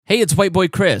Hey, it's White Boy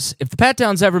Chris. If the Pat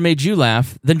Downs ever made you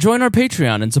laugh, then join our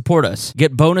Patreon and support us.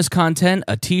 Get bonus content,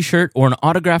 a t-shirt, or an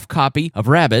autographed copy of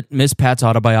Rabbit, Miss Pat's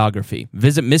autobiography.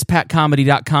 Visit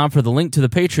MissPatComedy.com for the link to the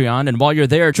Patreon, and while you're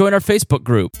there, join our Facebook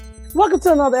group. Welcome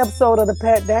to another episode of the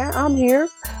Pat Down. I'm here.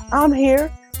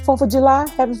 4th of July.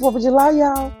 Happy 4th of July,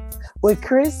 y'all. With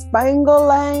Chris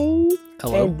Spangler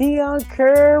and Dion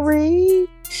Curry.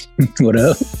 What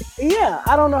up? Yeah,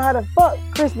 I don't know how the fuck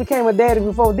Chris became a daddy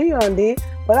before Dion did,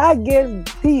 but I guess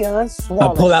Dion swallowed.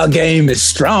 My pull-out game is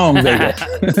strong, baby.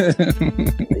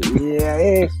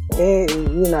 Yeah,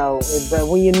 but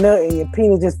when you're nut and your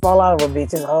penis just fall out of a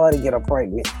bitch, it's hard to get her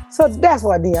pregnant. So that's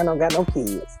why Dion don't got no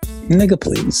kids. Nigga,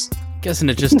 please. Guessing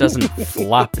it just doesn't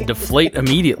deflate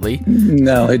immediately.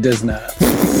 No, it does not.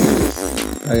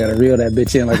 I gotta reel that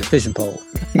bitch in like a fishing pole.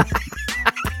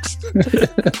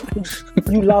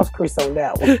 You lost Chris on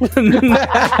that one.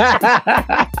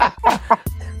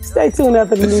 Stay tuned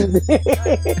after the news.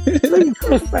 Look at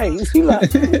Chris' face.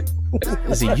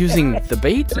 Is he using the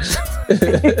bait?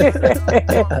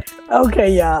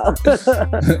 Okay, y'all.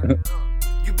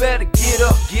 You better get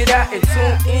up, get out, and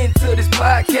tune into this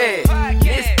podcast.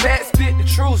 It's Pat, spit the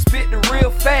truth, spit the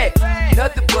real fact.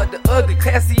 Nothing but the ugly,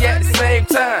 classy at the same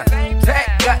time.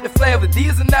 Pat got the flavor,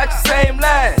 these are not your same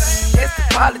lines. It's the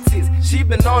politics, she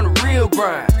been on the real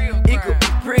grind. It could be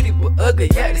pretty but ugly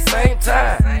at the same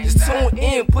time. Just tune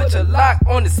in, put your lock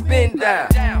on the spin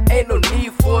down. Ain't no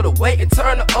need for the wait and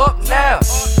turn it up now.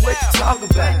 What you talking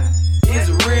about? Is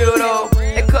it real though?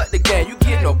 And cut the game, you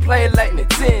get no play like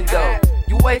Nintendo.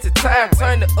 You wasted time,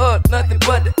 turn it up, nothing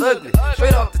but the ugly.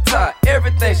 Straight off the top,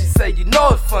 everything she say, you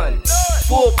know it's funny.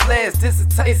 Full blast, this a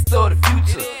taste of the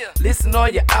future. Listen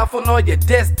on your iPhone, on your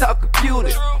desktop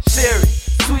computer. Share it,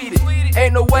 tweet it,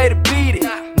 ain't no way to beat it.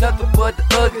 Nothing but the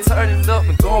ugly, turn it up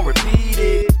and gon' repeat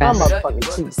it. I'm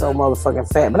motherfucking cheap, so motherfucking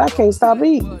fat, but I can't stop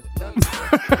eating.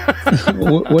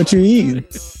 What you eating?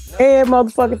 Every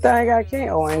motherfucking thing I can.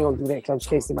 Oh, I ain't gonna do that because you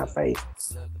can't see my face.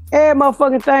 Every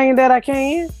motherfucking thing that I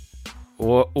can.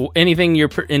 Anything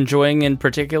you're enjoying in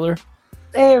particular?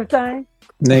 Everything.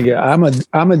 Nigga,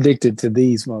 I'm addicted to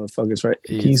these motherfuckers, right?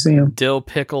 Can you see them? Dill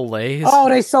pickle lays. Oh,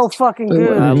 they so fucking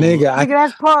good. Nigga,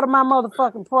 that's part of my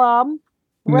motherfucking problem.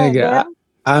 Right nigga, there.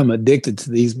 I'm addicted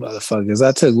to these motherfuckers.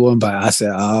 I took one bite. I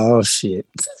said, oh, shit.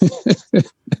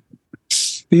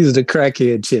 These are the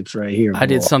crackhead chips right here. I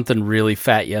did something really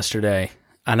fat yesterday,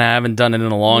 and I haven't done it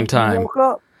in a long time.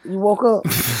 You woke up.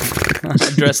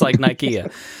 Dressed like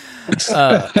Nikea.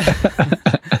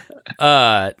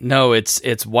 No,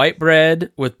 it's white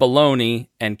bread with bologna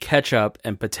and ketchup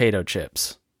and potato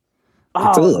chips.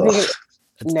 Oh,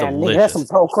 it's delicious. That's some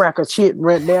pro cracker shit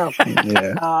right now.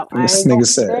 Yeah. This nigga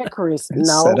said that, Chris.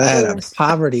 No, said I had a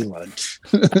poverty lunch.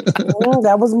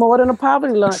 That was more than a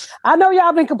poverty lunch. I know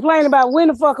y'all been complaining about when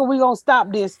the fuck are we gonna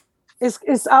stop this.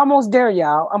 It's almost there,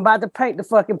 y'all. I'm about to paint the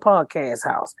fucking podcast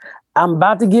house. I'm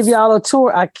about to give y'all a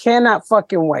tour. I cannot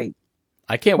fucking wait.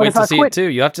 I can't wait to see it too.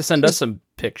 You have to send us some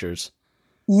pictures.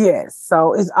 Yes.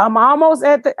 So I'm almost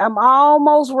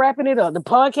wrapping it up. The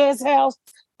podcast house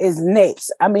is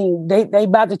next. I mean, they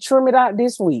about to trim it out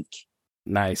this week.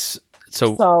 Nice.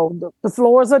 So the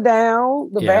floors are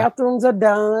down. The bathrooms are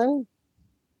done.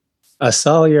 I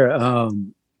saw your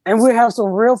and we'll have some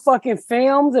real fucking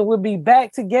films, and we'll be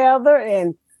back together,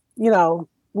 and we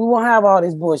won't have all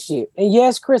this bullshit. And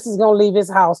yes, Chris is gonna leave his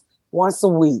house once a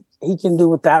week. He can do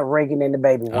without Reagan and the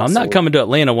baby. I'm not coming to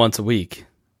Atlanta once a week.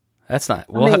 That's not.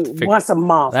 Once a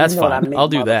month. That's fine. I mean, I'll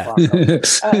do that. Who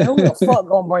the fuck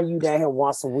gonna bring you down here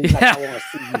once a week? Like I want to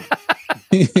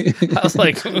see you. I was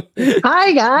like,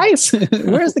 "Hi guys,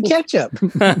 where's the ketchup?"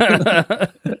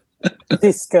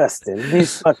 Disgusting.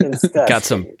 This fucking disgusting. Got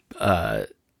some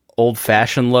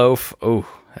old-fashioned loaf. Oh,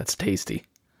 that's tasty.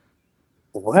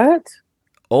 What?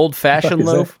 Old-fashioned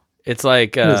loaf? It's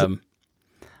like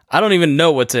I don't even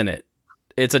know what's in it.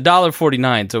 It's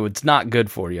 $1.49, so it's not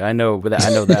good for you. I know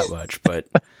that much, but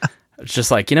it's just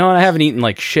like, I haven't eaten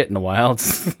like shit in a while.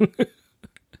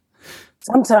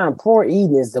 Sometimes poor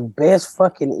eating is the best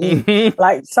fucking eating.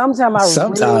 Like sometimes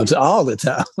all the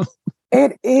time.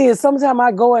 It is. Sometimes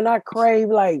I go and I crave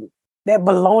like that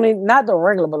bologna, not the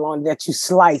regular bologna that you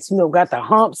slice, got the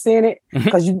humps in it,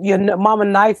 because your mama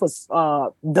knife was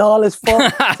dull as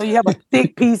fuck. So you have a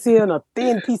thick piece here and a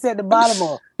thin piece at the bottom,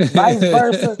 or vice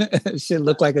versa. Shit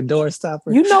look like a door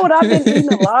stopper. You know what I've been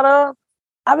eating a lot of?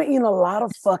 I've been eating a lot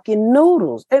of fucking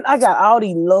noodles. And I got all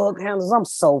these lug handles. I'm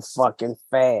so fucking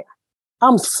fat.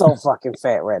 I'm so fucking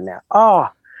fat right now. Oh,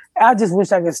 I just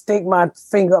wish I could stick my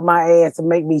finger up my ass and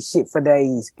make me shit for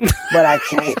days. But I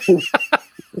can't.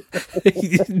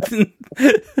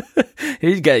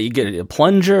 You get a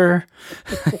plunger.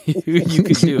 You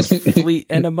can do a fleet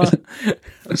enema.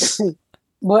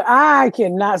 But I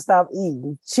cannot stop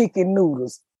eating chicken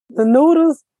noodles. The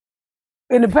noodles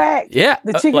in the pack, Yeah,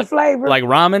 the chicken flavor, like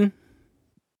ramen.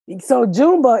 So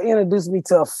Jumba introduced me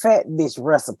to a fat dish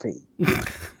recipe,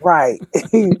 right?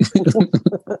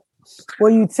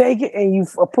 Where you take it and you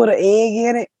put an egg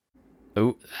in it.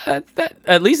 Ooh,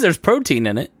 at least there's protein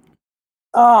in it.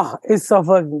 Oh, it's so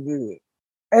fucking good.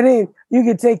 And then you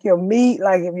can take your meat,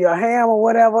 like if you're a ham or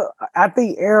whatever. I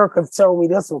think Erica told me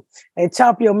this one, and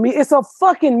chop your meat. It's a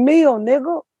fucking meal,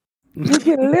 nigga. You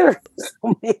can literally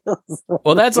meals.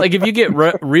 Well, that's like if you get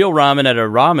real ramen at a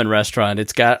ramen restaurant,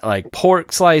 it's got like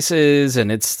pork slices and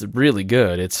it's really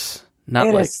good. It's not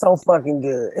It is so fucking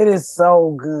good. It is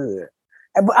so good.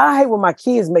 But I hate when my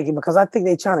kids make it because I think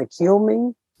they're trying to kill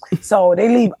me. So they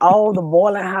leave all the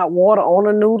boiling hot water on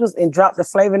the noodles and drop the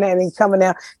flavor in there and then coming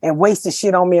out and waste the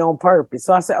shit on me on purpose.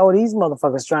 So I said, oh, these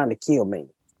motherfuckers trying to kill me.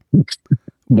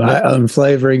 By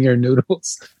unflavoring your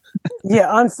noodles. Yeah,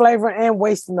 unflavored and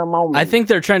wasting them on me. I think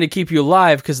they're trying to keep you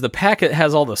alive because the packet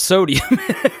has all the sodium.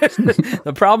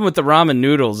 The problem with the ramen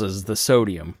noodles is the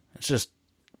sodium. It's just...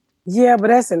 Yeah, but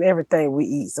that's in everything we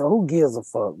eat. So who gives a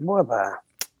fuck? Boy, bye.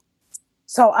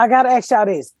 So I got to ask y'all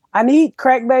this. I need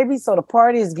crack babies, so the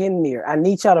party is getting near. I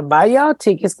need y'all to buy y'all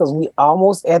tickets because we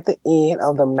almost at the end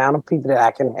of the amount of people that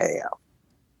I can have.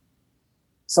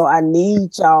 So I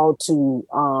need y'all to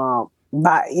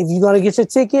buy. If you're going to get your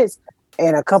tickets,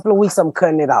 in a couple of weeks, I'm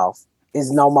cutting it off.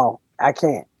 It's no more. I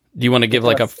can't. Do you want to give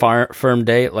like a firm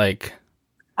date? Like,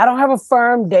 I don't have a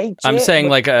firm date yet. I'm saying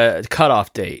like a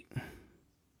cutoff date.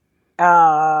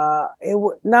 I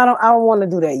don't want to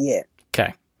do that yet.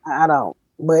 Okay. I don't.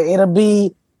 But it'll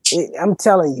be... I'm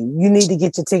telling you, you need to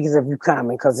get your tickets if you're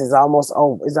coming because it's almost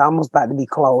over. It's almost about to be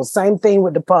closed. Same thing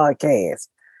with the podcast.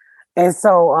 And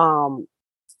so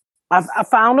I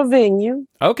found a venue.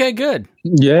 Okay, good.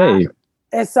 Yay.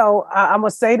 And so I'm going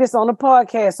to say this on the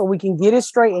podcast so we can get it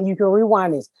straight and you can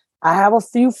rewind this. I have a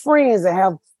few friends that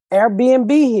have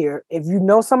Airbnb here. If you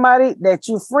know somebody that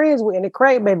you're friends with in the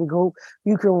Craig Baby group,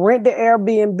 you can rent the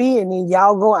Airbnb and then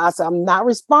y'all go. I said, I'm not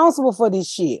responsible for this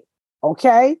shit.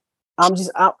 Okay? I'm going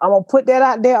to put that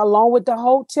out there along with the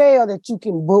hotel that you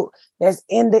can book that's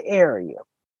in the area.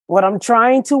 What I'm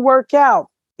trying to work out,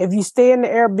 if you stay in the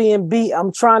Airbnb,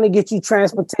 I'm trying to get you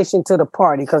transportation to the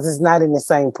party because it's not in the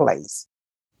same place.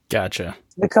 Gotcha.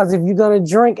 Because if you're going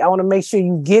to drink, I want to make sure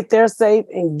you get there safe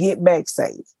and get back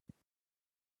safe.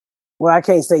 Well, I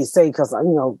can't say safe because,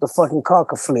 the fucking car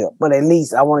could flip, but at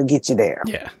least I want to get you there.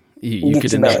 Yeah. You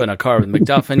could end up in a car with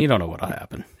McDuffin. You don't know what'll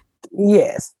happen.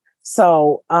 Yes.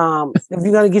 So if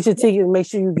you're going to get your tickets, make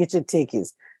sure you get your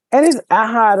tickets. And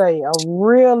I hired a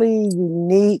really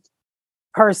unique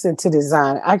person to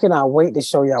design. I cannot wait to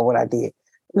show y'all what I did.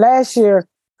 Last year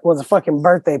was a fucking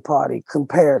birthday party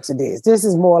compared to this. This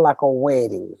is more like a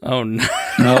wedding. Oh, no.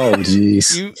 Oh,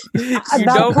 jeez. You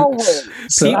don't.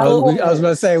 So I was about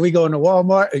to say, we going to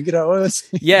Walmart and get our oils.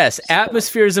 Yes,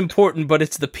 atmosphere is important, but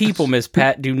it's the people, Miss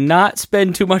Pat. Do not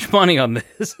spend too much money on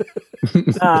this.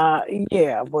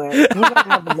 Yeah, but we're gonna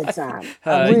have a good time.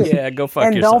 Yeah, go fuck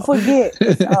and yourself. Don't forget,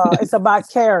 it's about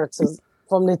characters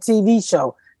from the TV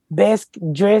show. Best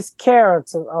dressed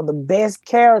character or the best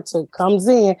character comes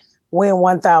in, win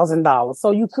 $1,000.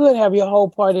 So you could have your whole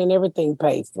party and everything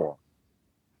paid for.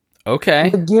 Okay.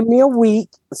 But give me a week.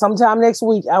 Sometime next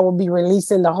week, I will be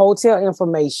releasing the hotel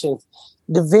information.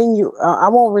 The venue, I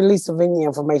won't release the venue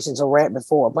information till right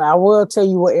before, but I will tell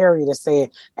you what area to stay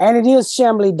in. And it is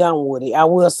Chambly Dunwoody. I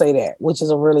will say that, which is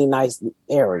a really nice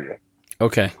area.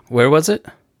 Okay. Where was it?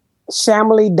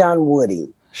 Chambly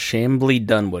Dunwoody. Chambly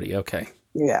Dunwoody. Okay.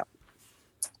 Yeah.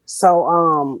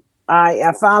 So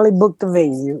I finally booked the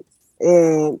venue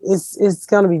and it's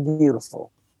gonna be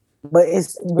beautiful. But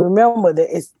remember that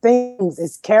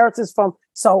it's characters from,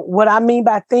 so what I mean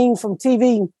by theme from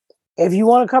TV, if you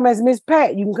want to come as Miss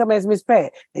Pat, you can come as Miss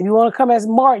Pat. If you want to come as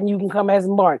Martin, you can come as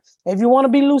Martin. If you want to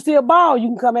be Lucille Ball, you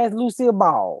can come as Lucille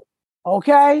Ball.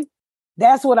 Okay?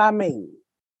 That's what I mean.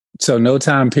 So no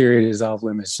time period is off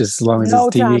limits, just as long as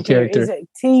it's TV character. It's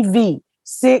a TV,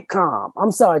 sitcom.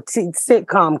 I'm sorry,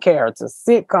 sitcom characters.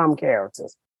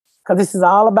 Because this is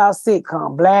all about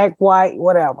sitcom, black, white,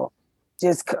 whatever.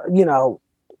 Just,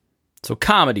 So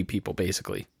comedy people,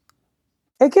 basically.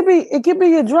 It could be a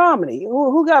dramedy.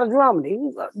 Who got a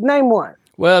dramedy? Name one.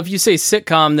 Well, if you say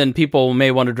sitcom, then people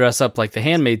may want to dress up like The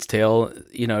Handmaid's Tale.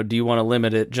 Do you want to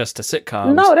limit it just to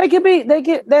sitcoms? No,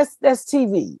 that's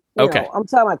TV. I'm talking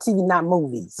about TV, not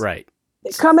movies. Right.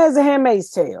 Come as a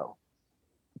Handmaid's Tale.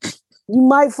 You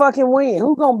might fucking win.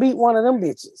 Who gonna beat one of them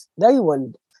bitches? They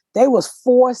wouldn't. They was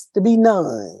forced to be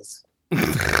nuns.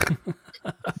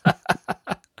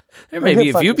 There may be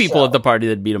a few people at the party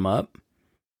that beat them up.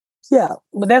 Yeah,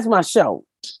 but that's my show.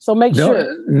 So make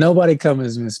sure nobody come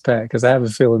as Miss Pat, because I have a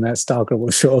feeling that stalker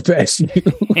will show up as you.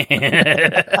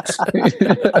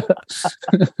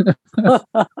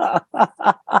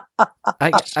 I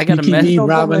got a message. Eat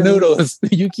ramen noodles.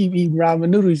 You keep eating ramen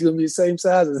noodles, you're gonna be the same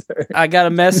size as her. I got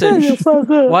a message.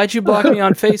 Why'd you block me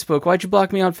on Facebook? Why'd you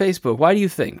block me on Facebook? Why do you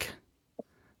think?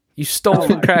 You stole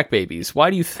from crack babies. Why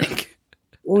do you think?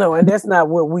 No, and that's not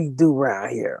what we do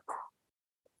around here.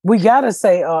 We gotta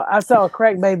say, I saw a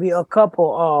crack baby, a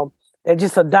couple that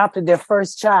just adopted their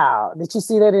first child. Did you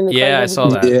see that in the? Yeah, I saw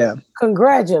that. Yeah.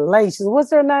 Congratulations.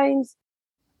 What's their names?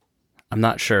 I'm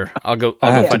not sure. I'll go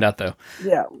find out though.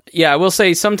 Yeah. Yeah, I will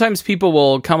say sometimes people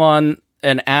will come on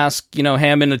and ask, hey,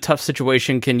 I'm in a tough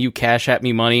situation. Can you cash at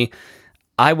me money?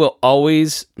 I will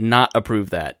always not approve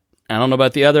that. I don't know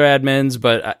about the other admins,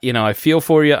 but I feel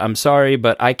for you. I'm sorry,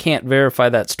 but I can't verify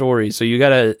that story. So you got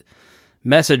to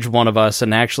message one of us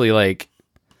and actually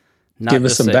not give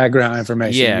us some background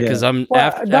information. Yeah, because I'm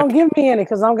don't give me any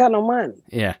because I don't got no money.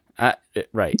 Yeah,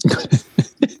 right.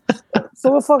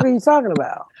 So what the fuck are you talking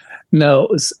about? No,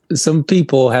 some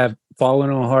people have fallen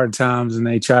on hard times and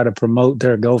they try to promote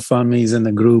their GoFundMe's in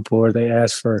the group, or they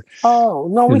ask for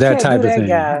we that can't type do of that, thing.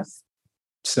 guys.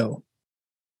 So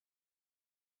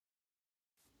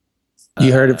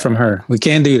you heard it from her. We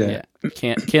can't do that.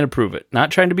 Yeah, can't approve it. Not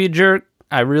trying to be a jerk.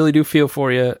 I really do feel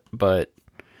for you, but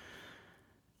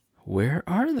where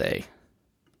are they?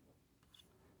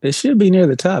 It should be near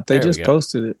the top. They just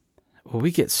posted it. Well,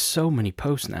 we get so many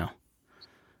posts now.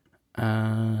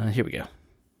 Here we go.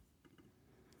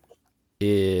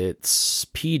 It's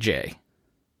PJ.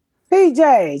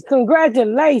 PJ,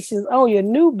 congratulations on your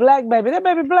new black baby. That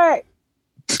baby black.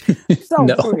 So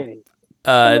pretty.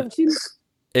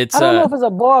 It's I don't know if it's a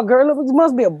boy or girl. It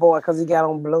must be a boy because he got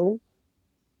on blue.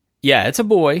 Yeah, it's a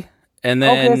boy. And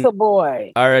then it's a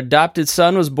boy. Our adopted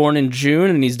son was born in June,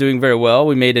 and he's doing very well.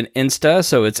 We made an Insta,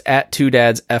 so it's at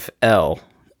 2dadsfl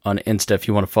on Insta if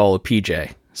you want to follow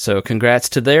PJ. So congrats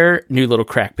to their new little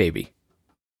crack baby.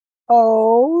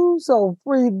 Oh, so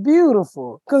pretty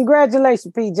beautiful.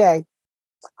 Congratulations, PJ.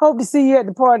 Hope to see you at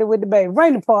the party with the baby.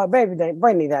 Bring the party, baby.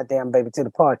 Bring that goddamn baby to the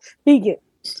party.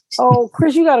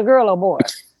 Chris, you got a girl or boy?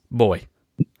 Boy.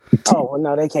 Oh, well,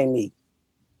 no, they can't meet.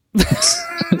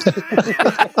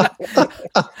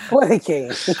 Well, they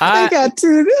can't. I got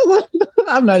two.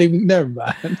 I'm not even. Never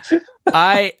mind.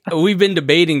 We've been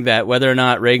debating that whether or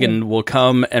not Reagan will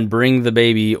come and bring the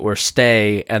baby or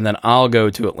stay, and then I'll go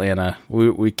to Atlanta.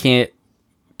 We can't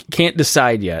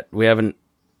decide yet. We haven't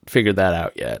figured that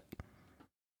out yet.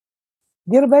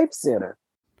 Get a babysitter.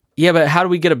 Yeah, but how do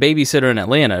we get a babysitter in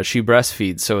Atlanta? She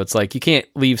breastfeeds, so it's like you can't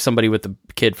leave somebody with the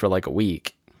kid for like a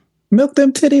week. Milk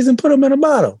them titties and put them in a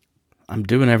bottle. I'm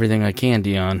doing everything I can,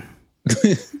 Dion.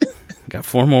 Got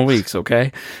 4 more weeks,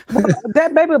 okay?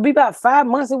 That baby will be about 5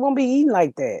 months. It won't be eating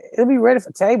like that. It'll be ready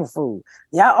for table food.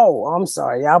 I'm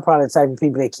sorry. Y'all probably the type of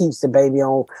people that keeps the baby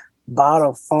on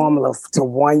bottle formula to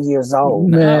 1 year old.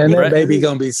 Man, that baby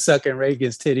gonna be sucking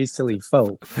Reagan's titties till he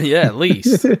 4. Yeah, at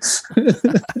least.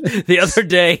 The other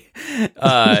day,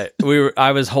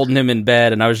 I was holding him in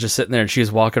bed, and I was just sitting there, and she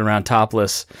was walking around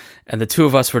topless, and the two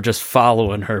of us were just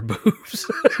following her boobs.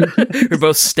 We're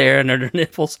both staring at her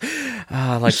nipples,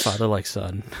 like father, like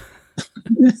son.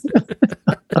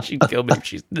 She'd kill me if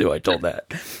she knew I told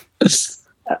that.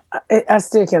 I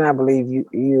still cannot believe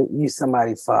you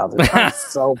somebody's father. I'm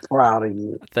so proud of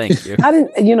you. Thank you. I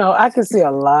didn't, I can see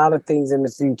a lot of things in the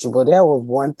future, but that was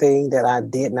one thing that I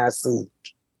did not see.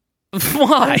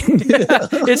 Why?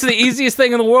 It's the easiest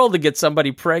thing in the world to get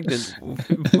somebody pregnant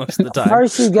most of the time.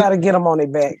 First, you got to get them on their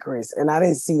back, Chris, and I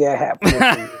didn't see that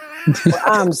happen. But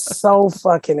I'm so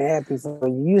fucking happy for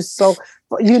you.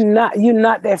 You're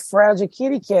not that fragile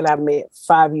kitty cat I met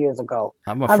 5 years ago.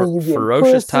 I'm a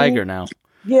ferocious tiger now.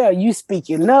 Yeah, you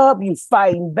speaking up, you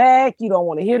fighting back, you don't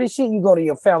want to hear this shit, you go to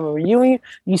your family reunion,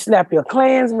 you slap your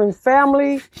Klansman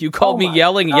family. You called me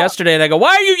yelling yesterday, and I go,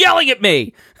 why are you yelling at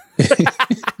me?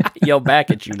 Yell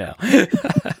back at you now.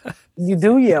 You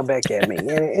do yell back at me, and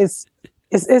it's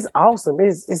awesome.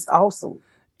 It's awesome.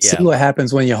 Yeah. See what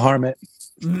happens when you harm it.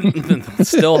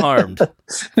 Still harmed.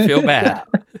 Feel bad.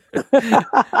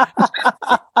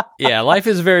 Yeah, life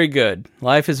is very good.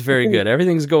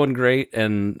 Everything's going great,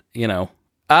 and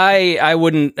I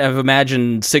wouldn't have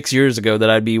imagined 6 years ago that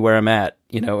I'd be where I'm at,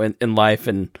 in life.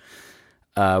 And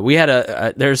we had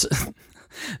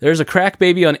there's a crack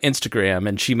baby on Instagram,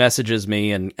 and she messages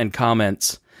me and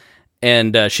comments,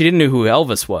 and she didn't know who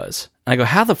Elvis was. And I go,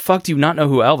 how the fuck do you not know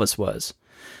who Elvis was?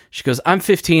 She goes, I'm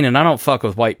 15 and I don't fuck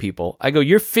with white people. I go,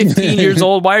 you're 15 years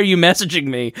old. Why are you messaging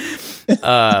me?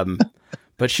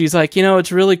 But she's like,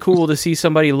 it's really cool to see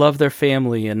somebody love their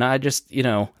family. And I just,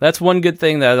 that's one good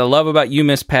thing that I love about you,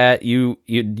 Miss Pat, you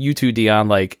too, Dion.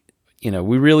 Like,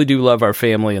 we really do love our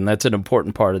family, and that's an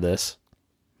important part of this.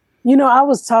 I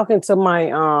was talking to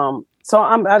my,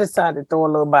 I decided to throw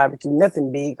a little barbecue,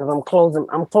 nothing big, because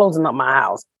I'm closing up my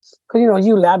house. Because,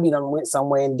 usually I be done went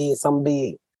somewhere and did something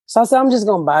big. So I said, I'm just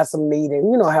going to buy some meat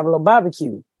and, have a little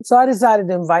barbecue. So I decided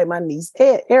to invite my niece,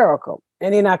 Erica.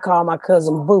 And then I called my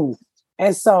cousin, Boo.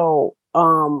 And so,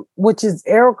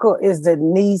 Erica is the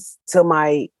niece to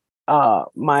my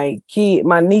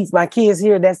kids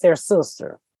here. That's their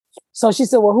sister. So she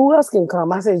said, well, who else can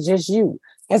come? I said, just you.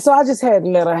 And so I just had to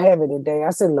let her have it today.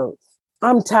 I said, look,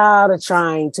 I'm tired of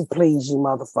trying to please you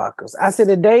motherfuckers. I said,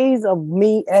 the days of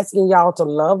me asking y'all to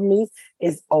love me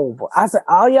is over. I said,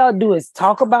 all y'all do is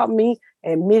talk about me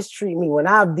and mistreat me when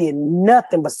I did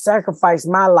nothing but sacrifice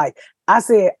my life. I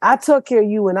said, I took care of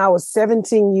you when I was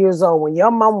 17 years old, when your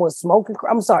mom was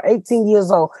 18 years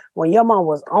old, when your mom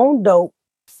was on dope,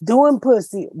 doing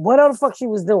pussy, whatever the fuck she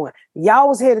was doing. Y'all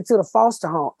was headed to the foster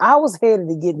home. I was headed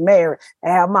to get married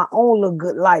and have my own little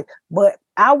good life. But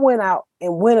I went out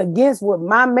and went against what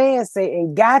my man said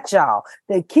and got y'all.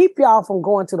 They keep y'all from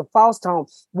going to the foster home.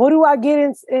 What do I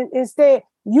get instead?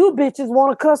 You bitches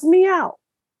want to cuss me out.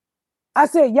 I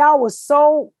said, y'all was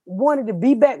so wanted to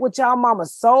be back with y'all mama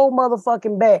so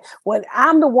motherfucking bad when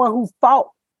I'm the one who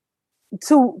fought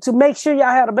to make sure y'all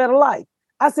had a better life.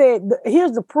 I said,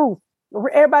 here's the proof.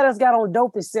 Everybody else got on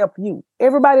dope except you.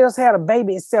 Everybody else had a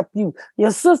baby except you.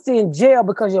 Your sister in jail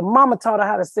because your mama taught her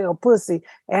how to sell pussy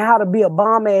and how to be a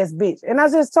bomb ass bitch. And I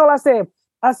just told her,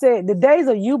 I said, the days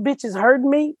of you bitches hurting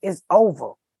me is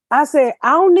over. I said,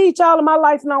 I don't need y'all in my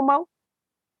life no more.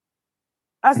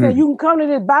 I said, you can come to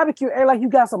this barbecue act like you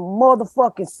got some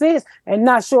motherfucking sense and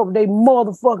not show up they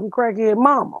motherfucking crackhead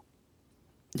mama.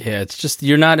 Yeah, it's just,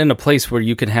 you're not in a place where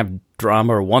you can have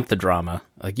drama or want the drama.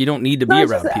 Like, you don't need to be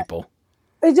around people.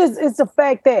 It's the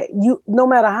fact that no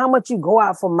matter how much you go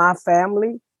out for my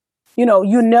family,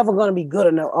 you're never going to be good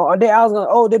enough. Or that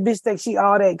bitch thinks she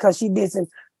all that because she did some.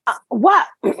 What?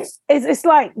 It's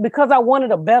like, because I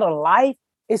wanted a better life,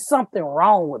 it's something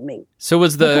wrong with me. So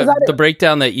was the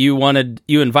breakdown that you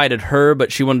invited her,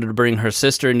 but she wanted to bring her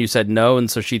sister and you said no,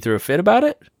 and so she threw a fit about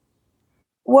it?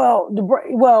 Well,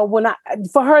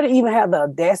 for her to even have the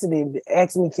audacity to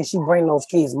ask me, can she bring those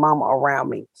kids' mama around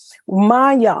me?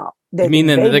 Mind y'all. You mean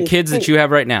the kids that you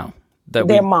have right now?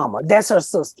 Their mama. That's her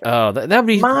sister. Oh, that'd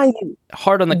be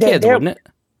hard on the kids, wouldn't it?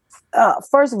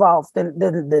 First of all,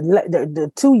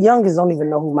 the two youngest don't even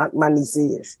know who my niece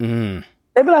is. Mm.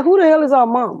 They be like, who the hell is our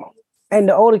mama? And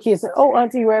the older kids say, oh,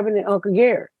 Auntie Rabbit and Uncle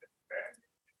Gary.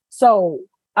 So,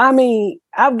 I mean,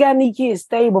 I've got these kids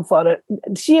stable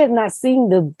she has not seen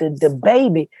the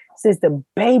baby since the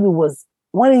baby wasn't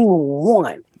even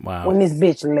one. Wow. When this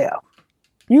bitch left.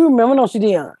 You remember? No, she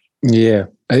did. Yeah.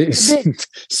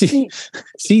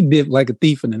 She dipped like a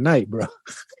thief in the night, bro.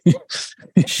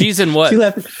 She's in what? She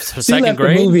left second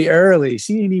grade? The movie early.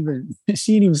 She didn't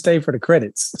even stay for the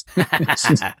credits.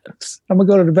 I'm gonna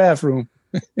go to the bathroom.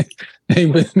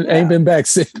 ain't been back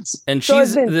since. And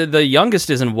she's the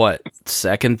youngest is in what?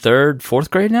 Second, third,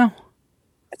 fourth grade now?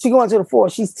 She going to the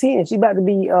fourth. She's 10. She about to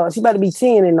be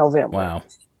 10 in November. Wow.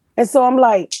 And so I'm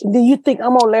like, do you think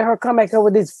I'm gonna let her come back up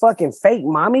with this fucking fake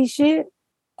mommy shit?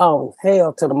 Oh,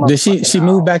 hell to the motherfucking Did she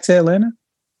move back to Atlanta?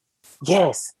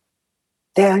 Yes.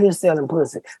 Down here selling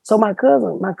pussy. So my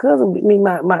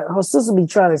her sister be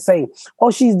trying to say, oh,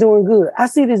 she's doing good. I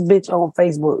see this bitch on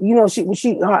Facebook.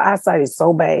 Her eyesight is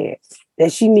so bad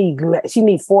that she need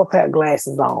 4-pack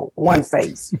glasses on one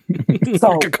face.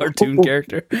 So, like a cartoon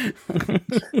character.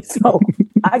 So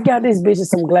I got this bitch with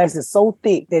some glasses so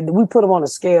thick that we put them on a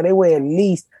scale. They weigh at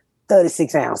least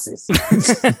 36 ounces.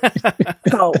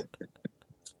 So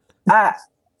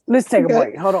let's take a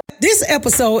break. Hold on. This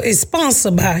episode is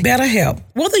sponsored by BetterHelp.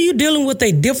 Whether you're dealing with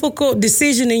a difficult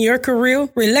decision in your career,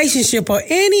 relationship, or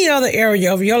any other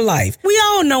area of your life, we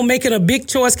all know making a big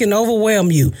choice can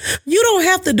overwhelm you. You don't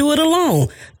have to do it alone.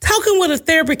 Talking with a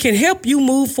therapist can help you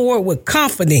move forward with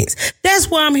confidence. That's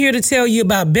why I'm here to tell you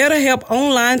about BetterHelp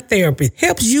Online Therapy.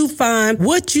 Helps you find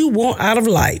what you want out of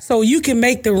life so you can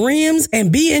make the rims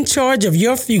and be in charge of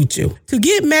your future. To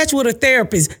get matched with a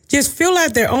therapist, just fill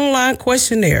out their online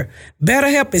questionnaire.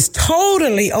 BetterHelp is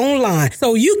totally online,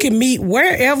 so you can meet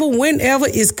wherever, whenever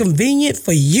is convenient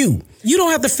for you. You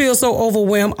don't have to feel so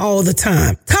overwhelmed all the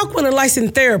time. Talk with a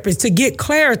licensed therapist to get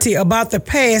clarity about the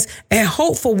past and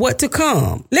hope for what to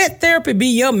come. Let therapy be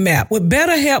your map. With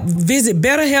BetterHelp, visit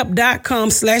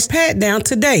betterhelp.com/patdown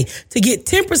today to get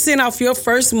 10% off your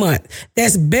first month.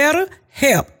 That's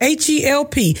BetterHelp,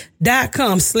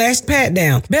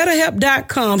 HELP.com/patdown.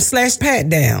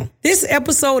 BetterHelp.com/patdown. This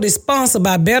episode is sponsored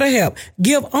by BetterHelp.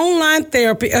 Give online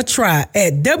therapy a try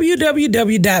at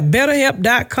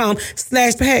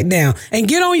www.betterhelp.com/patdown and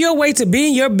get on your way to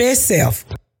being your best self.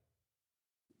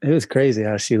 It was crazy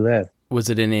how she left. Was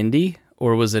it in Indy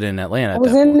or was it in Atlanta? I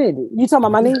was in Indy. You talking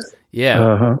about my niece? Yeah.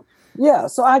 Uh-huh. Yeah.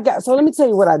 So let me tell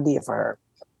you what I did for her.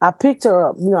 I picked her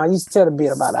up. I used to tell the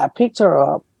bit about it. I picked her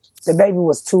up. The baby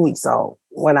was 2 weeks old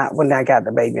when I got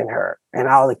the baby and her and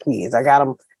all the kids. I got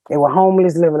them. They were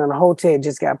homeless, living in a hotel,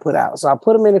 just got put out. So I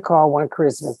put them in the car one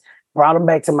Christmas, brought them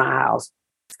back to my house,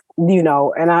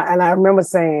 and I remember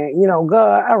saying,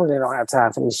 God, I really don't have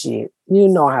time for this shit.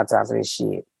 You don't have time for this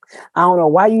shit. I don't know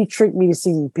why you tricked me to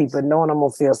see these people knowing I'm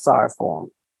going to feel sorry for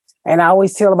them. And I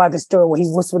always tell about the story when he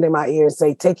whispered in my ear and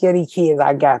say, take care of these kids.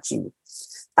 I got you.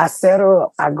 I set her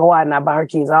up. I go out and I buy her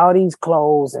kids all these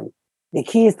clothes, and the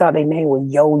kids thought their name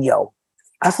was Yo-Yo.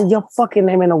 I said, your fucking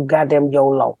name ain't no goddamn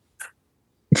YOLO.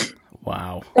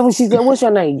 Wow. And when she said, what's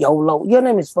your name? YOLO. Your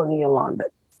name is fucking Yolanda.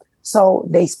 So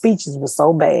their speeches were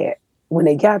so bad. When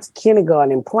they got to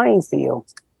kindergarten in Plainfield,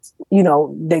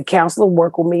 the counselor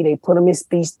worked with me. They put them in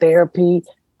speech therapy.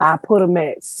 I put them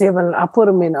at 7. I put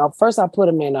them in, first I put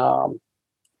them in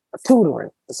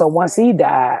tutoring. So once he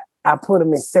died, I put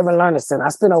him in 7 learning center. I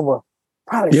spent over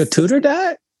probably... Your tutor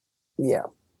died? Yeah.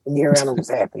 Gary Allen was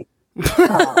happy.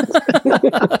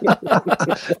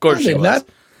 Of course she was.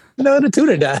 No, the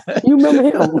tutor died. You remember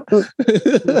him?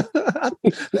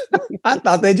 I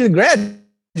thought they just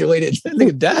graduated. That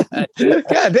nigga died.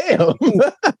 God damn.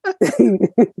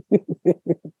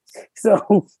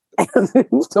 So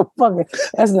fucking,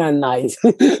 that's not nice.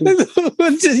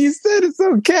 You said it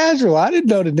so casual. I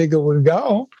didn't know the nigga was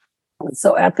gone.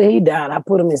 So after he died, I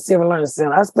put him in Civil Learning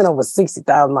Center. I spent over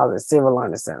 $60,000 at Civil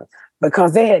Learning Center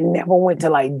because they had never went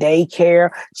to like daycare.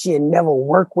 She had never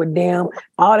worked with them.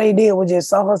 All they did was just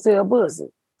saw her sell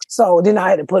pussy. So then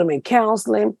I had to put him in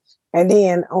counseling. And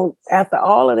then after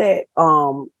all of that,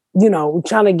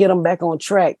 trying to get them back on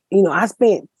track,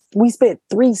 we spent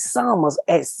 3 summers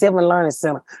at 7 Learning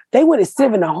Center. They went to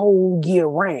 7 the whole year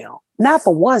round. Not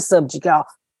for one subject, y'all.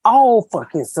 All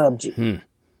fucking subjects.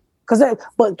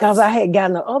 Because I had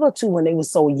gotten the other 2 when they were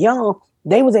so young,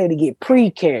 they was able to get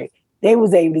pre-care. They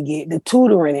was able to get the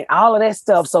tutoring and all of that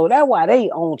stuff. So that's why they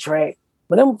on track.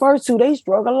 But them first 2, they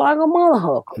struggled like a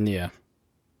motherfucker. Yeah.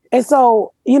 And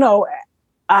so,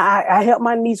 I helped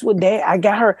my niece with that. I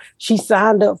got her, she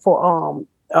signed up for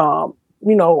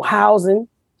housing.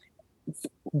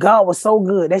 God was so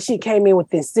good. That shit came in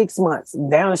within 6 months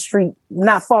down the street,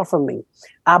 not far from me.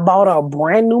 I bought her a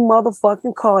brand new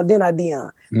motherfucking car. Then I did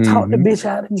taught the bitch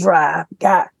how to drive.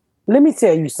 Let me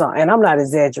tell you something, and I'm not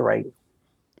exaggerating.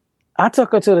 I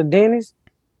took her to the dentist.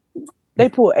 They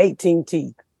pulled 18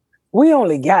 teeth. We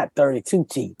only got 32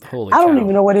 teeth. Holy I don't cow.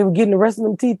 even know where they were getting the rest of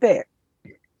them teeth at.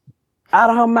 Out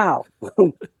of her mouth.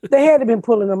 They had to been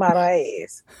pulling them out of her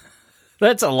ass.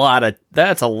 That's a lot.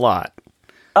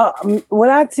 When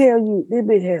I tell you, this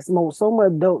bitch had smoked so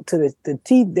much dope to the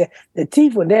teeth, the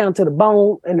teeth were down to the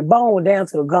bone, and the bone was down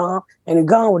to the gum, and the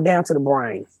gum was down to the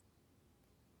brain.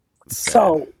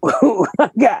 So I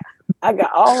got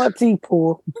all her teeth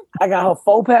pulled. I got her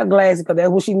 4 pair of glasses because that's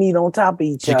what she need on top of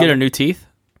each other. Did you get her new teeth?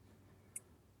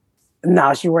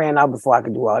 No, she ran out before I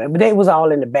could do all that. But they was all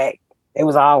in the back. It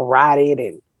was all rotted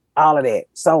and all of that.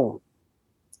 So,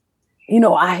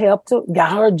 I helped her,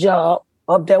 got her a job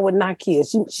up there with Nakia.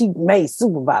 She made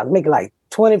supervisor, making like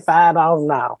 $25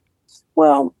 an hour.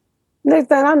 Well, next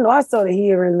thing I know, I started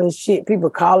hearing little shit, people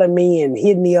calling me and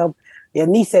hitting me up. Your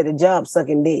niece at the job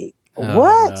sucking dick.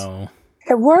 What? No.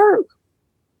 At work.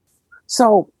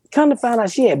 So come to find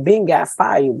out she had been got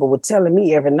fired, but was telling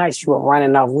me every night she was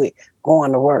running off with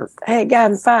going to work. I had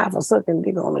gotten fired for sucking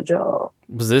dick on the job.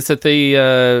 Was this at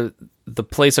the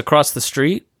place across the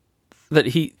street that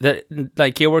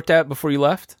Nakia worked at before you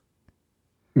left?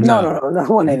 No,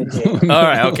 one at a jail. All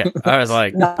right, okay. I was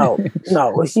like, no.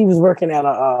 She was working at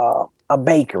a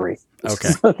bakery. Okay.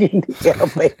 At a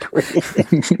bakery.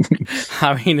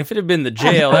 I mean, if it had been the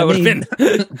jail, that would have been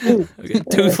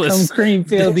toothless. Come cream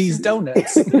fill these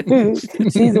donuts. She's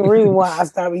the reason why I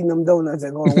stopped eating them donuts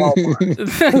and going to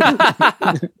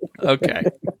Walmart. Okay.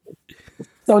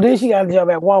 So then she got a job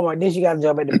at Walmart. Then she got a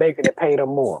job at the bakery that paid her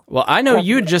more. Well, I know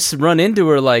you just run into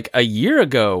her like a year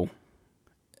ago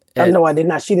No, I did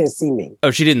not. She didn't see me.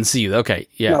 Oh, she didn't see you. Okay,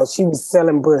 yeah. No, she was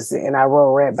selling pussy, and I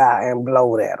rolled right by and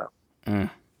blowed at her.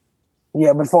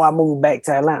 Yeah, before I moved back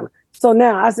to Atlanta. So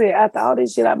now I said, after all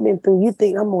this shit I've been through, you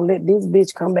think I'm gonna let this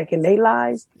bitch come back in their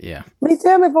lives? Yeah. Please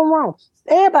tell me if I'm wrong.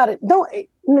 Everybody, let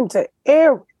me tell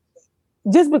you,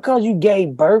 just because you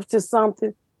gave birth to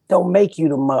something, don't make you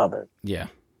the mother. Yeah.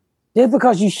 Just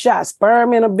because you shot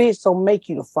sperm in a bitch, don't make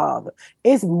you the father.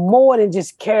 It's more than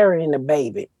just carrying the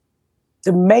baby.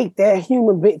 To make that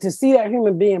human being, to see that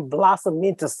human being blossom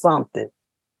into something.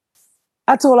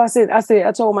 I told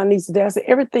my niece today, I said,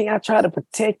 everything I try to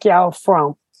protect y'all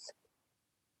from,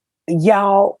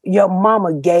 your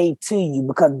mama gave to you,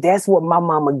 because that's what my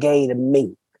mama gave to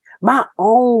me. My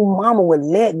own mama would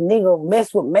let nigga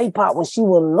mess with Maypop when she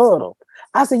was little.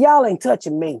 I said, y'all ain't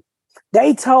touching me.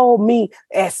 They told me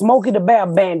at Smokey the Bear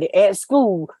Bandit at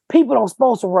school, people don't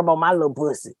supposed to rub on my little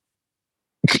pussy.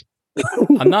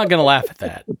 I'm not going to laugh at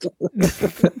that.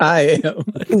 I am.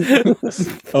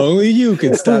 Only you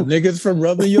can stop niggas from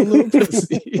rubbing your little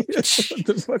pussy. What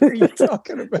the fuck are you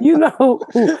talking about? You know,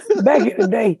 back in the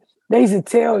day, they used to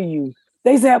tell you,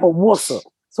 they used to have a whistle.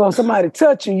 So if somebody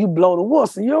touch you, you blow the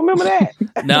whistle. You remember that?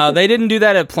 No, they didn't do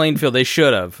that at Plainfield. They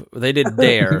should have. They did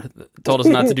DARE. Told us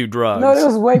not to do drugs. No, that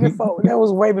was way before. That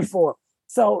was way before.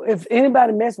 So if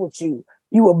anybody messed with you,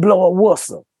 you would blow a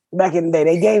whistle. Back in the day,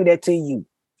 they gave that to you.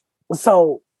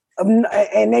 So,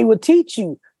 and they would teach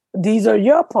you, these are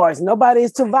your parts. Nobody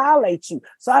is to violate you.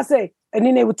 So I say, and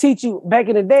then they would teach you, back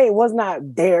in the day, it was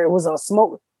not DARE. It was a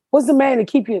smoke. What's the man to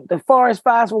keep you, the forest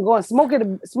fires from going? Smokey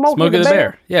the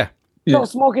Bear. Yeah. So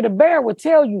Smokey the Bear would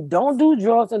tell you, don't do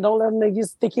drugs and don't let them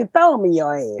niggas stick your thumb in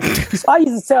your ass. So I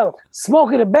used to tell them,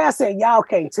 Smokey the Bear said, y'all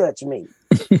can't touch me.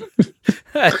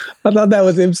 I thought that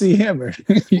was MC Hammer.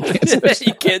 You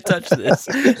can't touch this.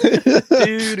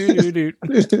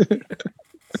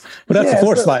 But that's the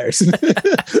forest fires.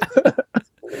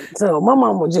 So my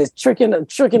mom was just tricking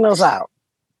us out.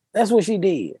 That's what she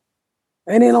did.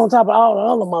 And then on top of all the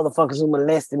other motherfuckers who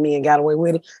molested me and got away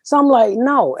with it. So I'm like,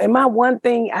 no. And my one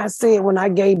thing I said when I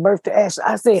gave birth to Ashley,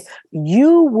 I said,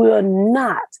 you will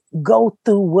not go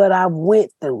through what I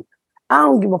went through. I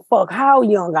don't give a fuck how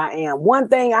young I am. One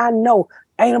thing I know,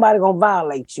 ain't nobody gonna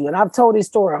violate you. And I've told this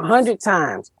story 100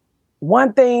 times.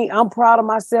 One thing I'm proud of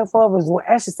myself of is when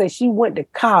Ashley said she went to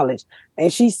college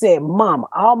and she said, Mama,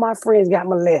 all my friends got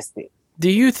molested. Do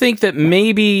you think that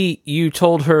maybe you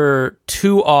told her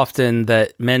too often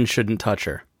that men shouldn't touch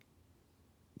her?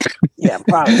 Yeah,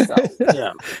 probably so.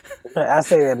 Yeah. I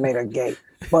say that made her gay.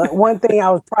 But one thing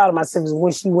I was proud of myself is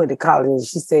when she went to college and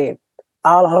she said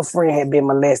all of her friends had been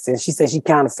molested. And she said she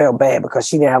kind of felt bad because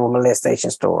she didn't have a molestation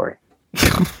story.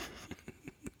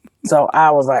 So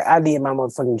I was like, I did my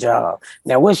motherfucking job.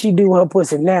 Now, what she do with her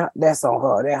pussy now, that's on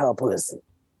her. That's her pussy.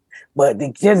 But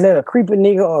to just let a creepy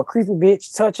nigga or a creepy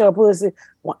bitch touch her pussy,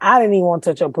 well, I didn't even want to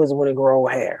touch her pussy when it grow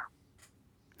hair.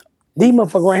 These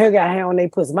motherfuckers right here got hair on their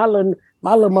pussy. My little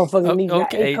motherfucking nigga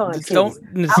got acorn titties.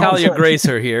 Don't Natalia Grace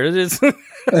her here.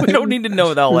 We don't need to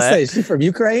know all that. Say, she from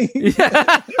Ukraine?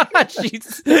 Yeah.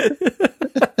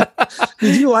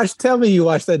 Did you watch? Tell me you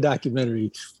watched that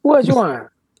documentary. Which one?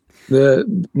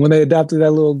 When they adopted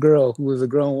that little girl who was a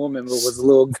grown woman but was a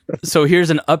little girl. So here's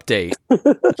an update.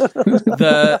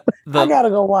 I gotta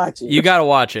go watch it. You gotta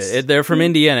watch it. They're from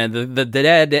Indiana. The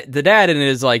dad in it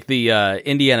is like the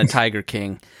Indiana Tiger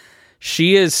King.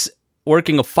 She is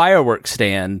working a fireworks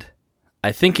stand,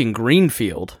 I think in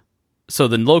Greenfield. So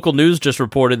the local news just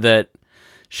reported that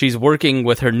she's working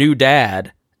with her new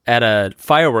dad at a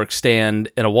fireworks stand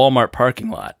in a Walmart parking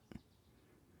lot.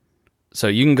 So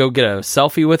you can go get a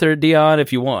selfie with her, Dion,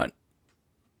 if you want.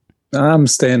 I'm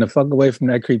staying the fuck away from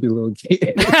that creepy little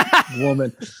kid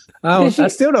woman. I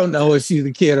still don't know if she's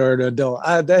a kid or an adult.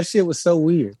 That shit was so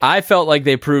weird. I felt like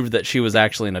they proved that she was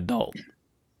actually an adult.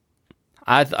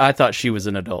 I thought she was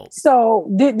an adult.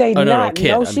 So did they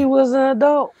know she was an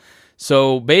adult?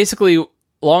 So basically,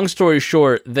 long story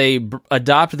short, they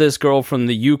adopt this girl from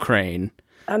the Ukraine.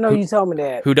 I know you told me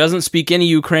that. Who doesn't speak any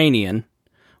Ukrainian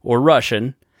or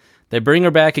Russian. They bring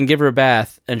her back and give her a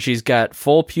bath, and she's got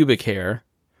full pubic hair.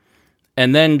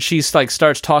 And then she's like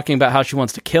starts talking about how she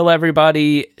wants to kill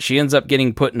everybody. She ends up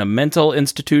getting put in a mental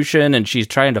institution, and she's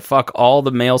trying to fuck all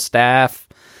the male staff.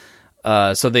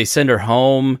 So they send her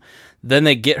home. Then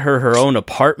they get her own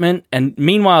apartment. And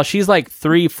meanwhile, she's like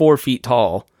 3-4 feet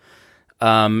tall.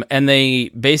 And they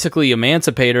basically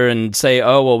emancipate her and say,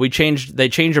 oh, well, they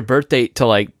changed her birth date to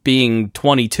like being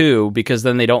 22 because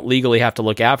then they don't legally have to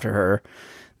look after her.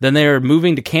 Then they're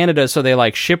moving to Canada, so they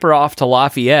like ship her off to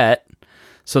Lafayette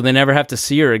so they never have to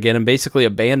see her again and basically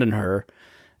abandon her.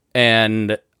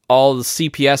 And all the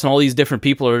CPS and all these different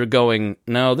people are going,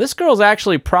 no, this girl's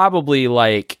actually probably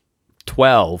like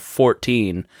 12,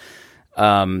 14,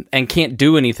 and can't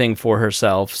do anything for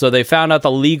herself. So they found out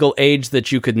the legal age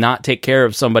that you could not take care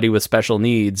of somebody with special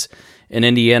needs in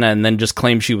Indiana, and then just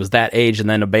claim she was that age and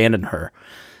then abandon her.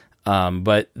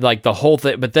 But like the whole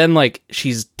thing, but then like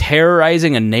she's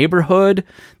terrorizing a neighborhood.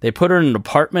 They put her in an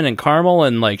apartment in Carmel,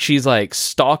 and like she's like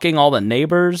stalking all the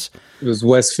neighbors. It was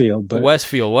Westfield,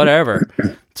 whatever.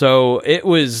 So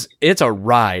it's a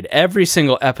ride. Every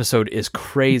single episode is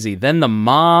crazy. Then the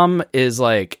mom is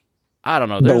like, I don't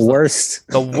know, the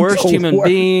worst human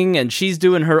being, and she's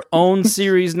doing her own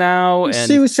series now. And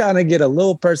she was trying to get a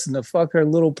little person to fuck her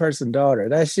little person daughter.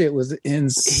 That shit was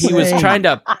insane. He was trying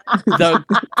to. The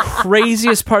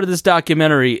craziest part of this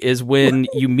documentary is when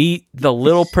you meet the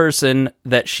little person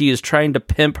that she is trying to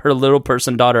pimp her little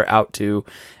person daughter out to,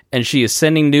 and she is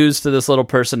sending news to this little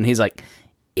person. And he's like,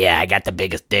 "Yeah, I got the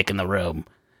biggest dick in the room."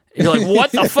 And you're like,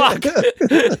 "What the fuck?"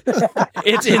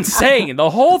 It's insane.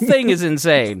 The whole thing is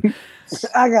insane.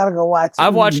 I gotta go watch it.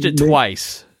 I've watched it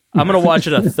twice. I'm gonna watch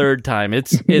it a third time.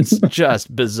 It's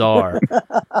just bizarre.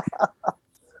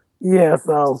 Yeah,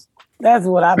 so that's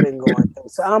what I've been going through.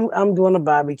 So I'm doing a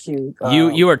barbecue.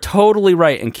 You are totally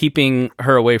right in keeping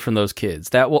her away from those kids.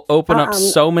 That will open up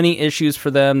so many issues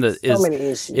for them. Many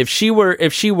issues. If she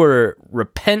were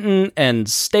repentant and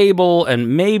stable,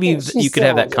 and maybe you could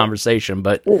have that conversation.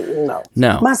 But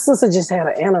no. My sister just had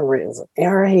an aneurysm in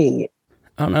her head.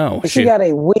 Oh no! She got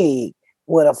a wig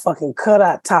with a fucking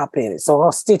cutout top in it, so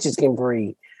her stitches can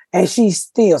breathe, and she's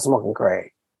still smoking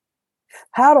crack.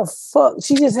 How the fuck?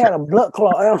 She just had a blood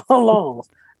clot in her lungs.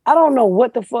 I don't know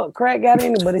what the fuck crack got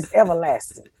in it, but it's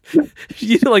everlasting.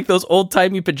 You know, like those old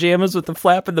timey pajamas with the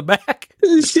flap in the back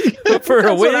for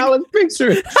a wig. What I was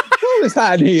picturing. What was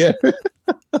hiding here?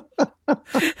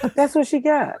 That's what she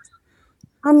got.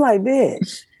 I'm like,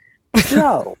 bitch,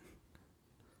 no.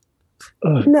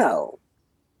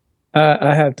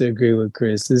 I have to agree with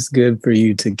Chris. It's good for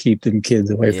you to keep them kids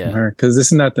away from her, because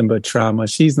it's nothing but trauma.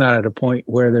 She's not at a point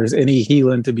where there's any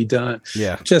healing to be done.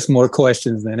 Yeah, just more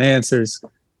questions than answers.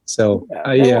 So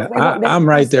I'm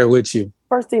right there with you.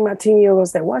 First thing my 10-year-old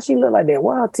said, "Why she look like that?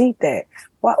 Why her teeth that?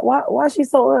 Why she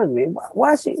so ugly?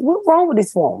 What's wrong with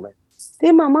this woman?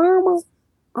 Did my mama?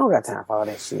 I don't got time for all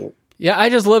that shit." Yeah, I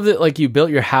just love that. Like, you built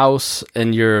your house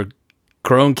and your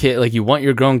grown kid. Like, you want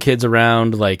your grown kids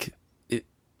around. Like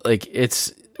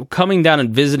it's coming down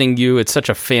and visiting you. It's such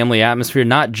a family atmosphere,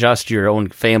 not just your own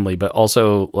family, but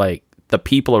also like the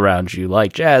people around you,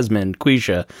 like Jasmine,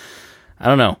 Quisha. I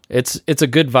don't know. It's a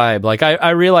good vibe. Like I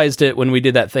realized it when we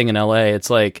did that thing in LA. It's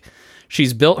like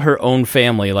she's built her own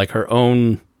family, like her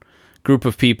own group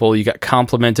of people. You got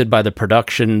complimented by the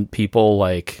production people.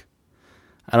 Like,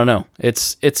 I don't know.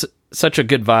 It's such a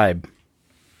good vibe.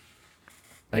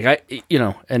 Like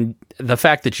and the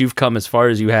fact that you've come as far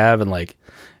as you have, and like,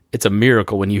 it's a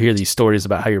miracle when you hear these stories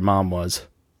about how your mom was.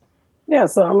 Yeah,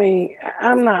 so I mean,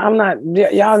 I'm not.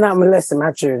 Y'all not molesting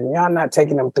my children. Y'all not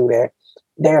taking them through that.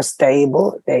 They're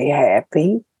stable. They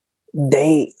happy.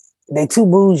 They too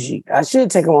bougie. I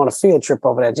should take them on a field trip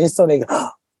over there just so they,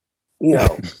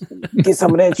 get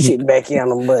some of that shit back in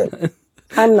them. But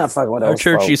I'm not fucking with those. Our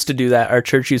church used to do that. Our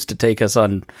church used to take us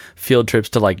on field trips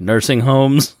to like nursing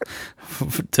homes,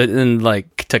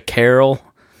 to Carroll.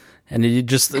 And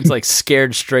it's like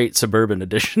Scared Straight Suburban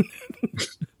Edition.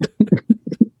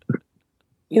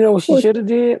 You know what she should have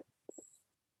did?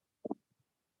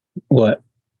 What?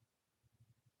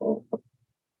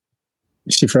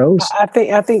 She froze? I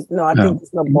think this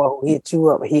little boy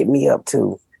who hit me up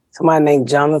too. Somebody named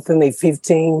Jonathan, they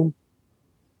 15.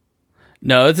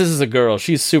 No, this is a girl.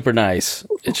 She's super nice.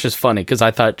 It's just funny because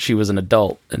I thought she was an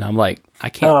adult, and I'm like, I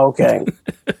can't. Oh, okay.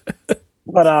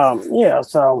 But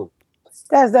so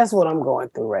that's what I'm going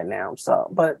through right now. So,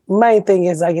 but main thing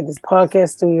is I get this podcast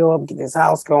studio up, get this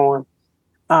house going.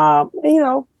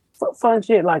 Fun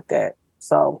shit like that.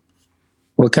 So,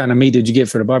 what kind of meat did you get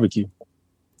for the barbecue?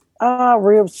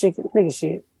 Ribs, chicken, nigga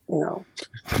shit.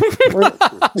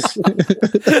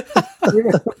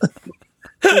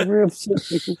 Ribs,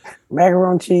 chicken,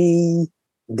 macaroni cheese,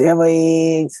 devil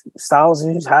eggs,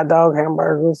 sausage, hot dog,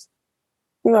 hamburgers.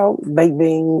 Baked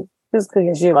beans. Just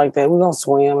cooking shit like that. We're gonna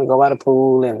swim and go by the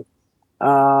pool and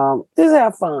just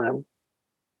have fun.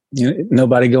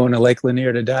 Nobody going to Lake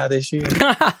Lanier to die this year?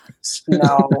 No.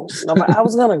 I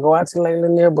was gonna go out to Lake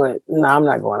Lanier, but no, I'm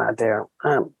not going out there.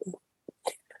 I'm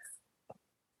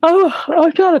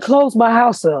trying to close my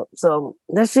house up, so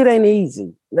that shit ain't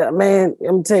easy. Man,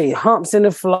 I'm telling you, humps in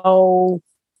the floor,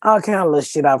 all kind of little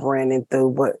shit I've ran into,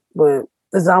 but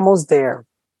it's almost there.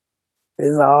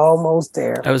 It's almost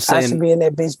there. I should be in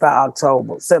that bitch by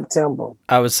September.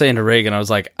 I was saying to Reagan, I was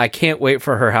like, I can't wait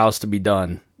for her house to be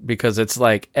done, because it's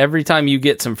like every time you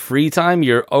get some free time,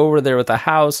 you're over there with the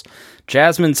house.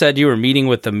 Jasmine said you were meeting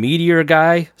with the Meteor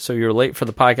guy, so you're late for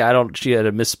the podcast. She had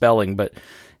a misspelling, but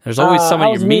there's always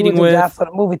someone you're meeting with. The guy for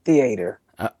the movie theater.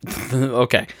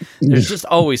 Okay. There's just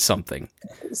always something.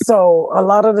 So a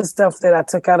lot of the stuff that I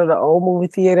took out of the old movie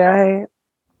theater I had.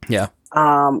 Yeah.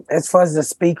 As far as the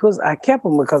speakers, I kept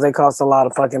them because they cost a lot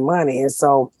of fucking money. And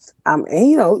so, and,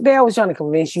 you know, they always trying to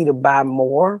convince you to buy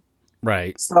more.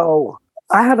 Right. So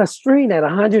I had a screen at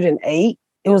 108.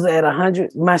 It was at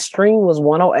 100. My screen was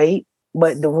 108,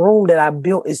 but the room that I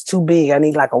built is too big. I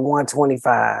need like a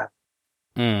 125.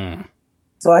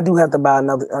 So I do have to buy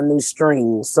a new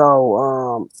string.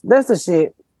 So that's the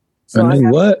shit. So a new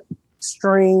what?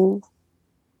 String.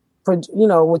 You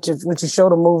know, which you show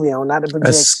the movie on, not a projection.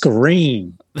 A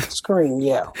screen. Screen,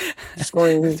 yeah.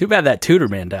 Screen. Too bad that Tudor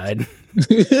man died.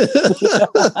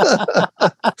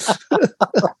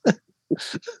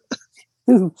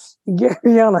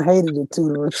 Gabriana hated the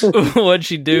Tudor.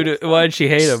 Why'd she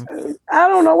hate him? I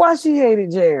don't know why she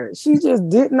hated Jared. She just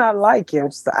did not like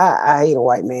him. I hate a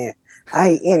white man. I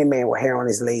hate any man with hair on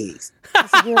his legs.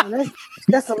 That's a man.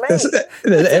 That's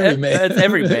every man. That's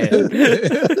every man.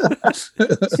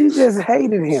 She just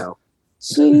hated him.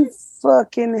 She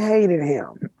fucking hated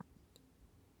him.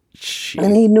 Shit.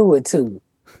 And he knew it too.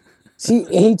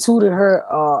 He tutored her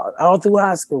all through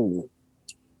high school.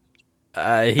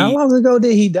 How long ago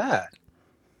did he die?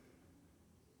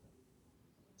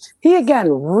 He had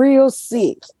gotten real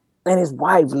sick and his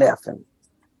wife left him.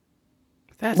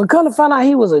 But come to find out,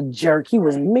 he was a jerk. He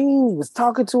was mean. He was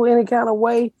talking to her any kind of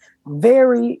way,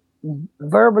 very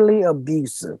verbally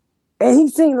abusive. And he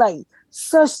seemed like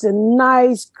such a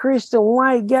nice Christian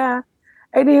white guy.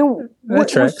 And then when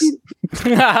she left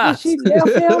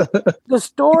him, the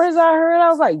stories I heard, I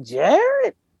was like,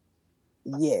 Jared?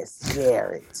 Yes,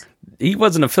 Jared. He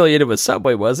wasn't affiliated with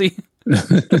Subway, was he?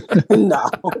 No.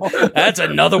 That's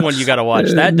another one you got to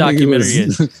watch. That documentary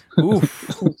is...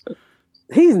 Oof.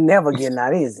 He's never getting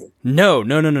out, is he? No.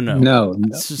 No.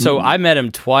 So I met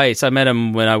him twice. I met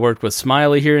him when I worked with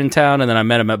Smiley here in town, and then I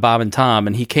met him at Bob and Tom,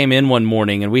 and he came in one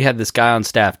morning, and we had this guy on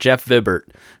staff, Jeff Vibert,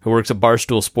 who works at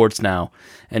Barstool Sports now.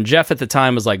 And Jeff at the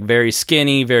time was like very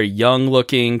skinny, very young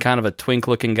looking, kind of a twink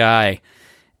looking guy.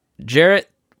 Jarrett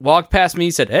walked past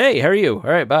me, said, "Hey, how are you? All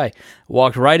right, bye."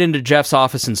 Walked right into Jeff's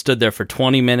office and stood there for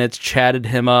 20 minutes, chatted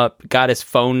him up, got his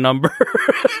phone number.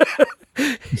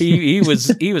 He was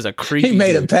a creepy. He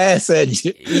made a pass at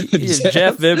you.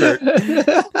 Jeff Vibert.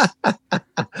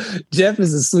 Jeff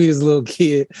is the sweetest little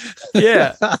kid.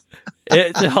 Yeah.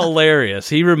 It's hilarious.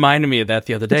 He reminded me of that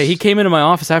the other day. He came into my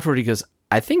office afterward. He goes,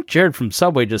 "I think Jared from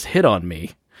Subway just hit on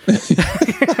me."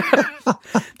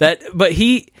 But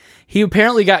he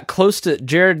apparently got close to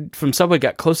Jared from Subway.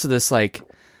 Got close to this like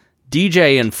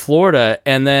DJ in Florida,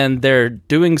 and then they're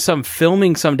doing some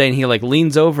filming someday, and he like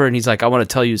leans over and he's like, "I want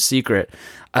to tell you a secret.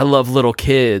 I love little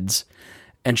kids."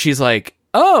 And she's like,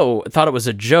 "Oh," I thought it was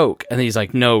a joke. And he's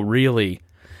like, "No, really."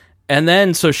 And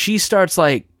then so she starts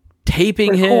like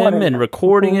taping him and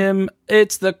recording him.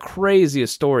 It's the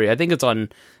craziest story. I think it's on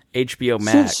HBO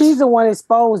Max. She's the one that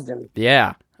exposed him.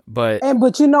 Yeah, but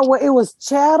you know what? It was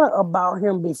chatter about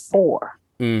him before.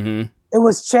 Mm-hmm. It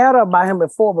was chatter about him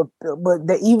before, but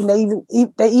they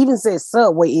even said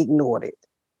Subway ignored it.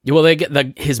 Well,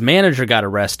 his manager got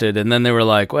arrested, and then they were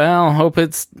like, "Well, hope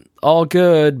it's all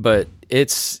good," but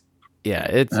it's.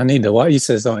 I need to watch. You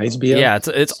said it's on HBO. HBO? Yeah,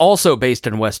 it's also based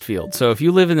in Westfield. So if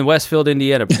you live in Westfield,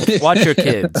 Indiana, watch your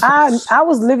kids. I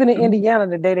was living in Indiana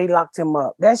the day they locked him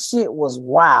up. That shit was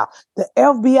wild. The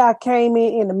FBI came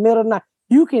in the middle of the night.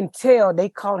 You can tell they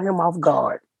caught him off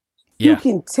guard. Yeah. You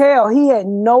can tell he had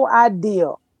no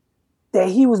idea that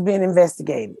he was being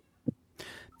investigated.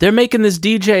 They're making this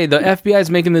DJ, the FBI is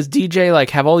making this DJ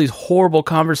like have all these horrible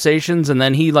conversations, and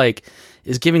then he like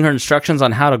is giving her instructions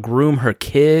on how to groom her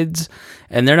kids,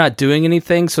 and they're not doing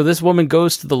anything. So this woman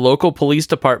goes to the local police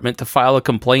department to file a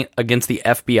complaint against the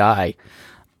FBI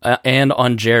and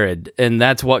on Jared, and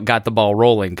that's what got the ball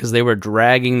rolling because they were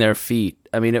dragging their feet.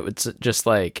 I mean, it was just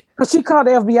like... But she called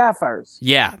the FBI first.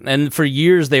 Yeah, and for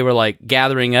years they were like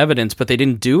gathering evidence, but they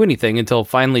didn't do anything until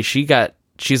finally she's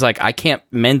like, "I can't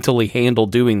mentally handle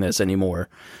doing this anymore,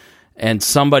 and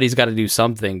somebody's got to do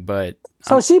something." But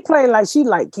so she played like she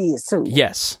liked kids too.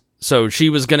 Yes. So she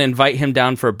was going to invite him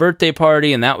down for a birthday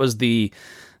party, and that was the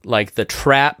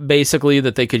trap basically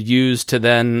that they could use to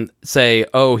then say,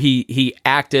 "Oh, he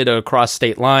acted across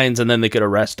state lines," and then they could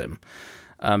arrest him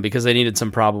because they needed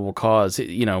some probable cause.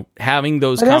 You know, having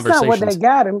those conversations. That's not what they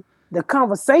got him. the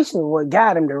conversation what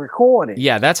got him to record it.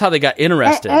 Yeah, that's how they got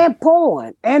interested. And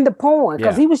the porn,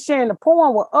 because he was sharing the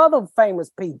porn with other famous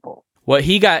people. What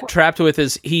he got trapped with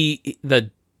is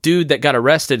the dude that got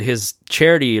arrested, his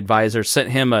charity advisor sent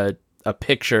him a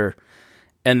picture,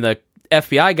 and the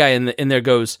FBI guy in there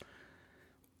goes,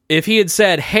 if he had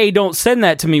said, hey, don't send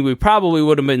that to me, we probably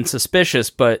would have been suspicious,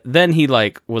 but then he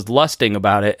was lusting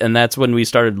about it, and that's when we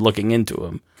started looking into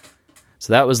him.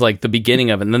 So that was the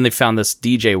beginning of it, and then they found this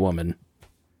DJ woman.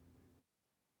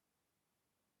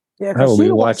 Yeah, I will be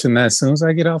watching that as soon as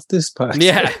I get off this podcast.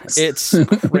 Yeah, it's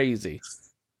crazy.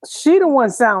 She the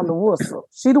one sound the whistle.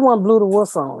 She the one blew the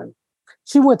whistle on him.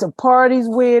 She went to parties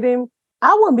with him.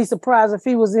 I wouldn't be surprised if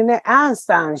he was in that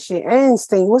Einstein shit.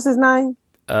 Einstein, what's his name?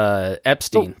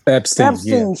 Epstein.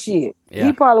 Epstein shit. Yeah.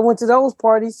 He probably went to those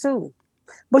parties too.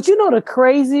 But you know the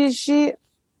craziest shit?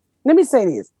 Let me say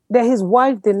this, that his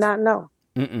wife did not know.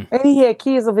 And he had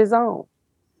kids of his own.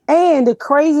 And the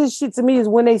craziest shit to me is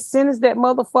when they sentenced that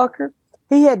motherfucker,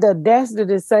 he had the audacity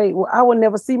to say, well, I will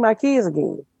never see my kids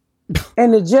again.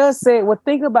 And the judge said, well,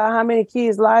 think about how many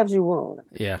kids' lives you ruined.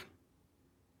 Yeah.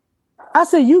 I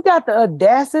said, you got the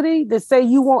audacity to say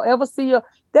you won't ever see your...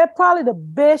 That's probably the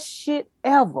best shit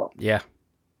ever. Yeah.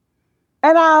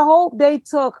 And I hope they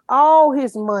took all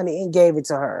his money and gave it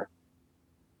to her.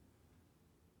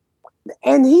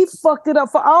 And he fucked it up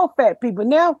for all fat people.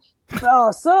 Now,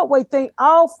 Subway think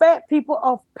all fat people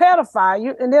are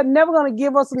pedophiles, and they're never going to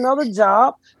give us another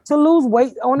job to lose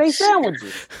weight on their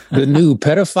sandwiches. The new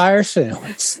pedophile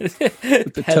sandwich.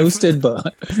 With the toasted bun.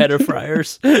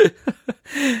 Pedophiles.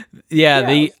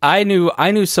 Yeah, I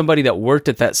knew somebody that worked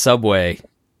at that Subway,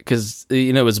 because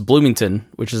it was Bloomington,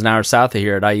 which is an hour south of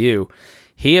here at IU.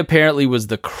 He apparently was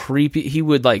the creepy. He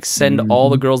would send all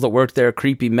the girls that worked there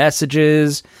creepy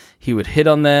messages. He would hit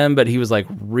on them, but he was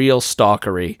real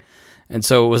stalkery. And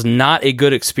so it was not a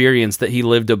good experience that he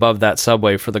lived above that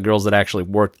Subway for the girls that actually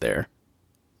worked there.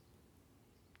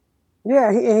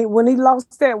 Yeah, when he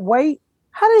lost that weight,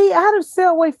 how did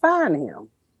Subway find him?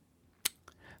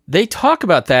 They talk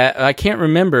about that. I can't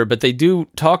remember, but they do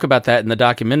talk about that in the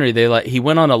documentary. He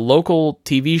went on a local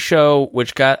TV show,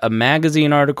 which got a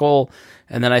magazine article,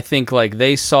 and then I think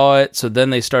they saw it, so then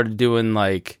they started doing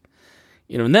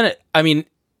and then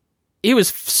he was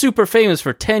super famous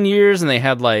for 10 years, and they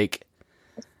had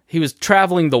he was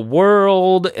traveling the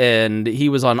world, and he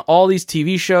was on all these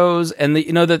TV shows, and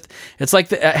that it's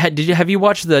have you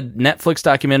watched the Netflix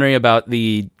documentary about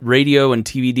the radio and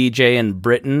TV DJ in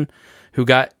Britain who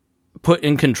got put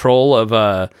in control of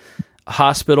a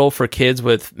hospital for kids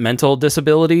with mental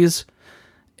disabilities?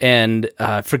 And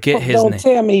forget his name. Don't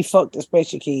tell me he fucked the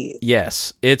special kid.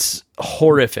 Yes, it's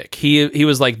horrific. He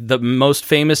was the most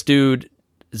famous dude.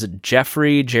 Is it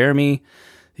Jeremy?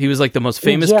 He was the most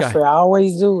famous Jeffrey, guy. I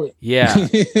always do it.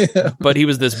 Yeah. But he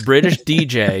was this British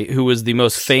DJ who was the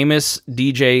most famous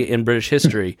DJ in British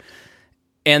history.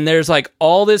 And there's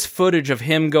all this footage of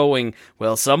him going,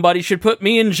 well, somebody should put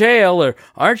me in jail, or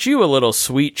aren't you a little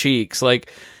sweet cheeks?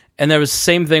 And there was the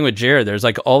same thing with Jared. There's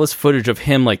all this footage of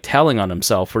him telling on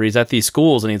himself where he's at these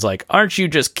schools and he's aren't you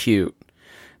just cute?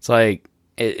 It's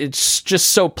it's just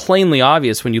so plainly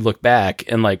obvious when you look back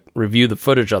and review the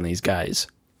footage on these guys.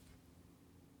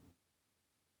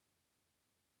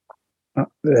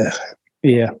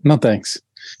 Yeah, no thanks.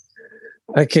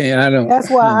 I don't. That's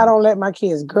why I don't let my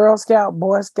kids Girl Scout,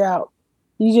 Boy Scout.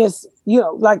 You just,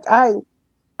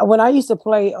 when I used to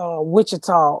play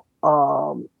Wichita,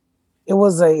 it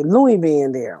was a Louis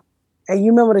band there. And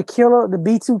you remember the killer, the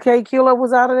B2K killer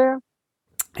was out of there?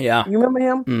 Yeah. You remember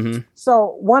him? Mm-hmm.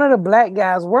 So one of the black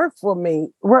guys worked for me.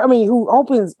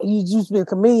 He used to be a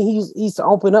comedian. He used to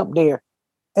open up there.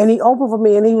 And he opened for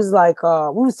me, and he was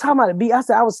we was talking about the beat. I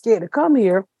said I was scared to come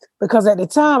here because at the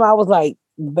time I was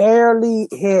barely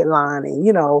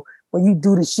headlining, when you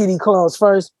do the shitty clubs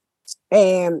first.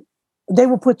 And they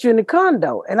would put you in the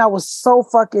condo. And I was so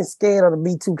fucking scared of the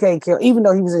B2K killer, even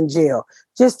though he was in jail.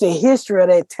 Just the history of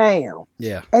that town.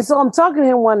 Yeah. And so I'm talking to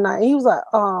him one night, and he was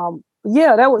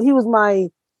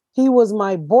he was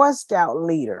my Boy Scout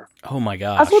leader. Oh my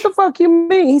gosh. I said, what the fuck you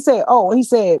mean? He said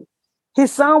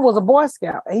his son was a Boy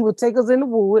Scout, and he would take us in the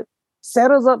wood,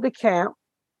 set us up to camp,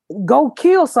 go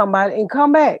kill somebody, and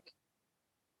come back.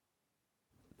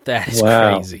 That is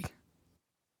crazy.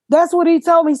 That's what he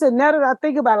told me. He said, now that I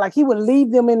think about it, he would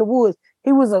leave them in the woods.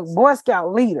 He was a Boy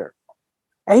Scout leader.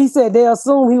 And he said they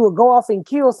assumed he would go off and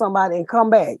kill somebody and come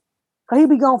back. Because he'd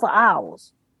be gone for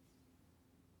hours.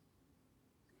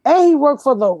 And he worked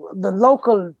for the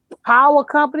local power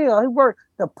company, or he worked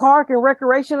the park and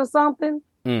recreation or something.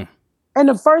 Mm. And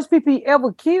the first people he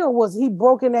ever killed was he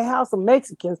broke in their house of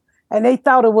Mexicans, and they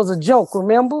thought it was a joke,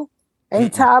 remember? And he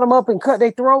tied them up and cut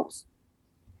their throats.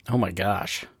 Oh my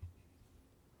gosh.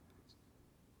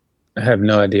 I have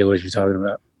no idea what you're talking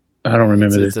about. I don't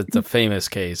remember this. It's a famous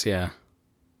case, yeah.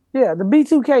 Yeah, the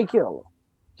B2K killer.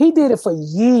 He did it for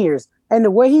years. And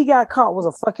the way he got caught was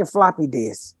a fucking floppy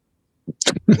disk.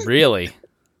 Really?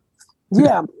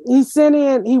 Yeah.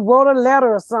 He wrote a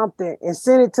letter or something and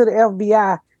sent it to the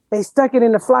FBI. They stuck it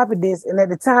in the floppy disk. And at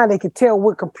the time, they could tell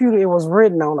what computer it was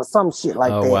written on or some shit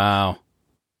like that. Oh, wow.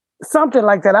 Something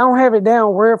like that. I don't have it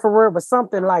down word for word, but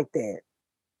something like that.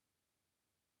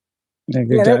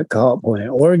 Nigga got caught by an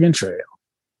Oregon Trail.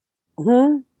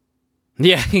 Hmm?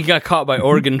 Yeah, he got caught by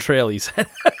Oregon Trail, he said.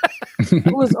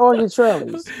 Who was Oregon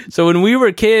Trailers? So when we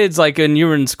were kids, like when you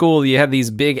were in school, you have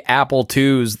these big Apple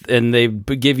IIs, and they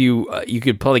give you, you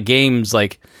could play games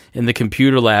like in the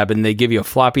computer lab, and they give you a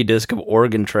floppy disk of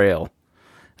Oregon Trail.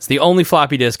 It's the only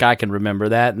floppy disk I can remember,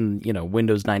 that and,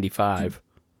 Windows 95.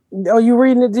 Oh, you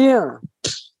reading it, Jim?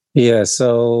 Yeah,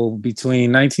 so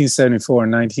between 1974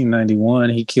 and 1991,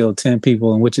 he killed 10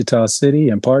 people in Wichita City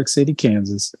and Park City,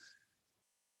 Kansas,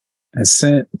 and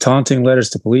sent taunting letters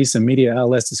to police and media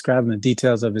outlets describing the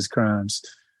details of his crimes.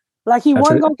 Like he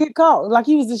wasn't going to get caught. Like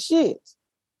he was the shit.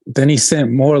 Then he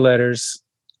sent more letters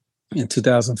in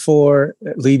 2004,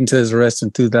 leading to his arrest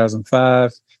in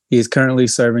 2005. He is currently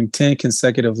serving 10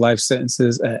 consecutive life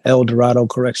sentences at El Dorado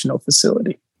Correctional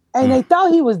Facility. And they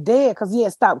thought he was dead because he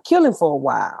had stopped killing for a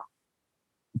while.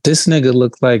 This nigga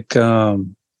looked like,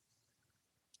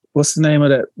 what's the name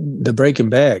of the Breaking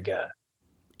Bad guy?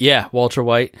 Yeah, Walter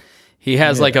White. He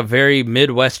has like a very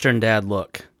Midwestern dad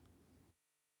look.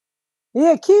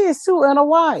 Yeah, kids too, and a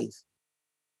wife.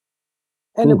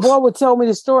 And the boy would tell me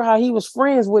the story how he was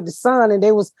friends with the son and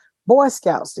they was Boy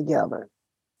Scouts together.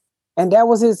 And that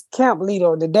was his camp leader,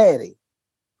 or the daddy.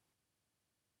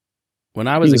 He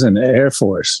was in the Air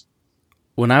Force.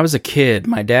 When I was a kid,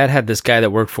 my dad had this guy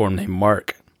that worked for him named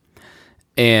Mark.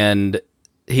 And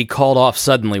he called off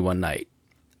suddenly one night.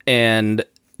 And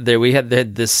we had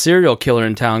this serial killer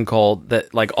in town called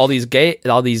that, like all these gay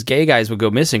guys would go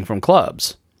missing from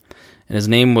clubs. And his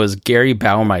name was Gary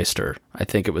Baumeister. I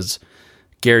think it was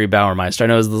Gary Baumeister. I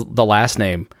know it was the last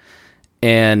name.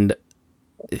 And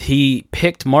he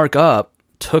picked Mark up,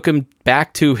 took him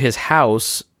back to his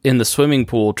house in the swimming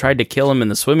pool, tried to kill him in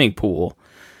the swimming pool.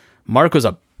 Mark was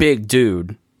a big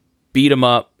dude, beat him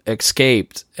up,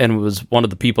 escaped, and was one of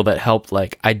the people that helped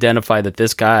like identify that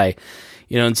this guy,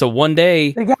 and so one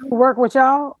day... The guy who worked with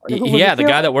y'all? Yeah, the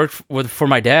guy that worked for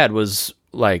my dad was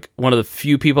like one of the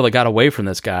few people that got away from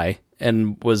this guy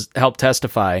and helped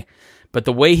testify. But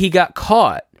the way he got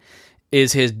caught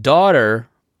is his daughter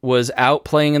was out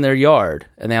playing in their yard,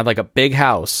 and they had like a big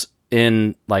house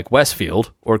in like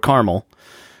Westfield or Carmel.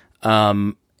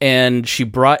 And she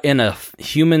brought in a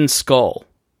human skull,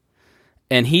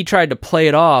 and he tried to play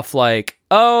it off like,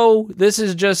 oh, this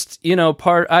is just,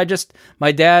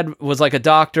 my dad was like a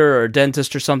doctor or a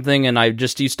dentist or something, and I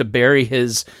just used to bury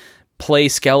his play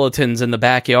skeletons in the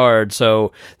backyard,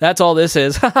 so that's all this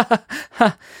is.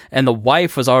 And the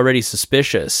wife was already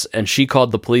suspicious, and she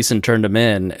called the police and turned him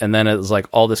in, and then it was like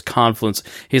all this confluence.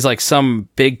 He's like some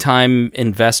big time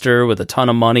investor with a ton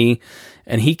of money,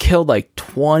 and he killed like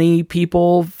 20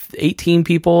 people, 18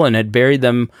 people, and had buried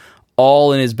them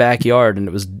all in his backyard, and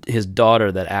it was his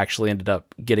daughter that actually ended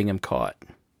up getting him caught.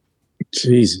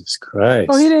 Jesus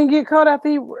Christ. So he didn't get caught after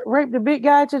he raped the big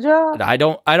guy at your job? I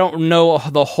don't know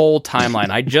the whole timeline.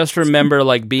 I just remember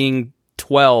like being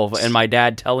 12 and my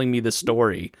dad telling me the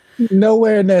story.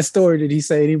 Nowhere in that story did he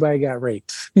say anybody got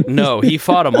raped. No, he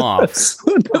fought him off.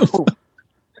 No.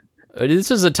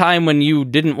 This is a time when you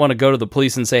didn't want to go to the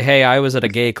police and say, hey, I was at a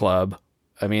gay club.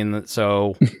 I mean,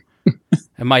 so...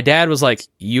 And my dad was like,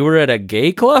 you were at a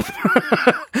gay club?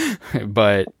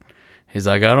 But he's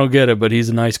like, I don't get it, but he's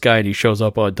a nice guy and he shows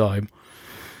up on time.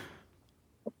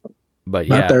 But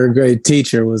yeah. My third grade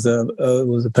teacher was a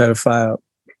pedophile.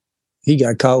 He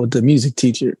got caught with the music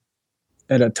teacher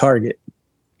at a Target.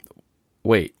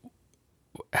 Wait.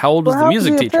 How old was the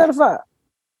music teacher? Pedophile?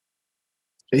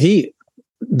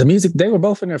 They were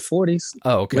both in their 40s.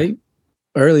 Oh, okay.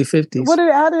 Early 50s.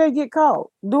 How did they get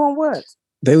caught? Doing what?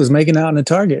 They was making out in the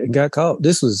Target and got caught.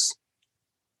 This was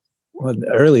the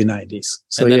early 90s.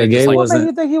 So yeah, gay wasn't. wasn't. What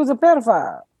made you think he was a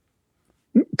pedophile?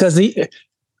 Because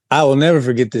I will never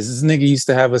forget this. This nigga used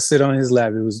to have us sit on his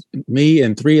lap. It was me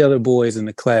and 3 other boys in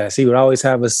the class. He would always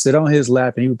have us sit on his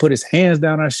lap, and he would put his hands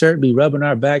down our shirt, be rubbing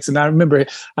our backs. And I remember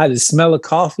I had the smell of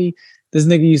coffee. This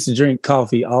nigga used to drink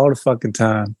coffee all the fucking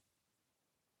time.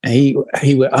 And he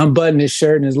would unbutton his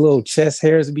shirt, and his little chest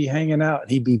hairs would be hanging out,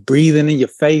 and he'd be breathing in your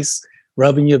face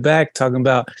rubbing your back, talking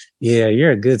about, yeah,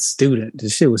 you're a good student.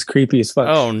 This shit was creepy as fuck.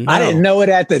 Oh, no. I didn't know it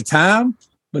at the time,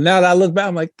 but now that I look back,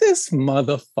 I'm like, this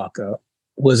motherfucker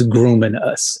was grooming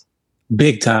us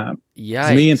big time.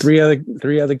 Yikes. Me and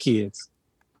three other kids.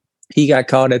 He got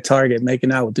caught at Target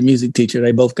making out with the music teacher.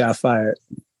 They both got fired.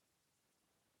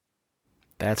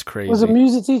 That's crazy. Was a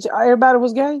music teacher? Everybody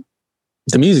was gay?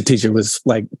 The music teacher was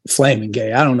like flaming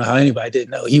gay. I don't know how anybody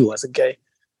didn't know he wasn't gay.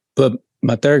 But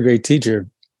my third grade teacher,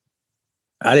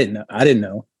 I didn't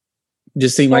know.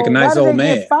 Just seemed like a nice old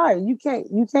man. Get fired? You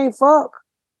can't fuck.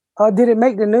 Did it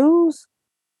make the news?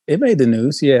 It made the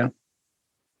news, yeah.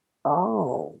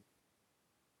 Oh.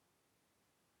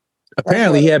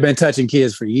 Apparently he had been touching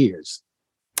kids for years.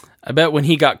 I bet when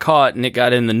he got caught and it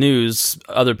got in the news,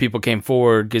 other people came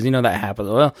forward because that happens.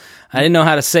 Well, I didn't know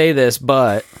how to say this,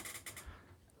 but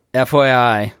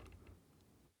FYI.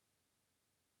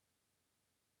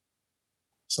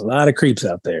 It's a lot of creeps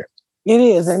out there. It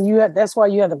is, and that's why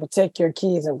you have to protect your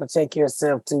kids and protect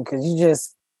yourself too, because you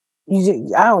just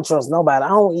I don't trust nobody. I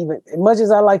don't even, as much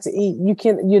as I like to eat,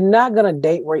 you're not gonna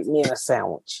date rape me in a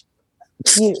sandwich.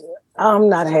 I'm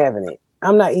not having it.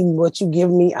 I'm not eating what you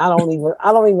give me. I don't even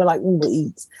like Uber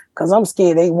Eats because I'm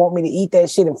scared they want me to eat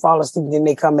that shit and fall asleep, and then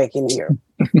they come back in here.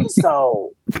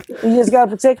 So you just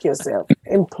gotta protect yourself,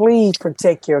 and please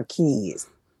protect your kids.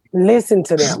 Listen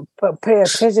to them, but pay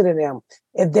attention to them.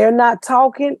 If they're not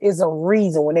talking, is a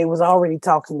reason when they was already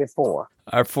talking before.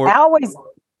 I always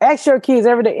ask your kids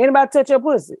every day, anybody touch your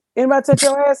pussy? Anybody touch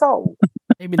your asshole?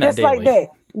 Maybe not daily. Like that.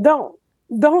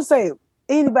 Don't say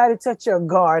anybody touch your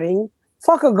garden.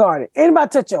 Fuck a garden. Anybody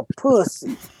touch your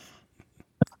pussy?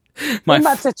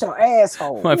 Anybody touch your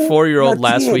asshole? My 4-year-old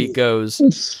last week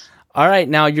goes, all right,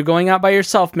 now you're going out by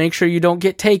yourself. Make sure you don't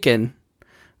get taken.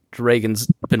 Reagan's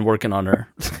been working on her.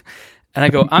 And I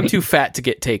go, I'm too fat to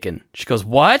get taken. She goes,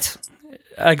 what?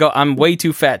 I go, I'm way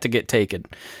too fat to get taken.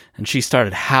 And she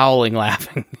started howling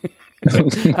laughing.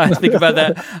 I think about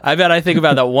that. I bet I think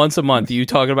about that once a month. You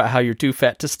talking about how you're too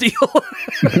fat to steal.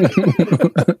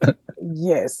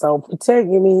 Yes, so protect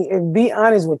me and be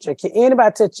honest with your kid.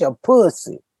 Anybody touch your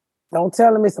pussy, don't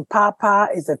tell them it's a papa,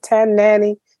 it's a tan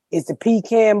nanny, it's a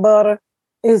pecan butter,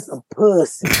 it's a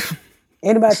pussy.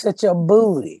 Anybody touch your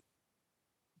booty.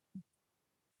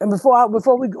 And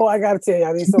before we go, I gotta tell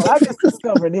y'all this. So I just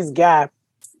discovered this guy.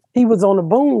 He was on the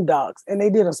Boondocks, and they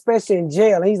did a special in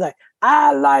jail. And he's like,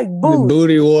 I like booty. The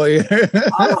booty warrior.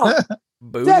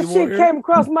 That shit came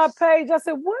across my page. I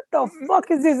said, what the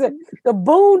fuck is this? The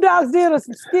Boondocks did a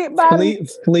skit by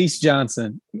Fleece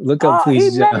Johnson. Look up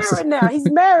Fleece Johnson. He's married now.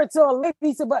 He's married to a lady.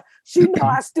 He said, but she know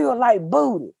I still like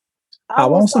booty. I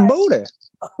want some booty.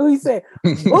 He said,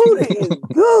 booty is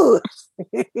good.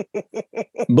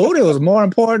 Booty was more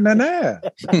important than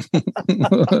that.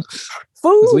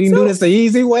 Food we can do this the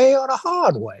easy way or the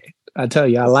hard way. I tell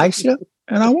you, I like you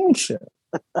and I want you.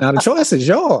 Now the choice is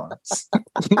yours.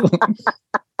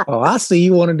 Oh, I see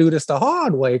you want to do this the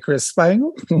hard way, Chris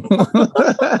Spangle.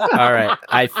 All right.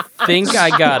 I think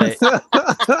I got it.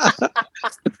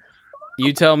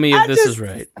 You tell me if this is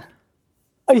right.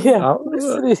 Yeah.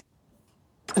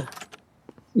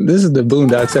 This is the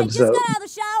Boondocks episode. I just got out of the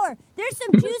shower. There's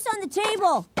some juice on the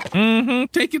table. Mm-hmm.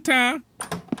 Take your time.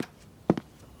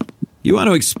 You want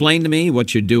to explain to me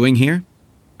what you're doing here?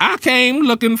 I came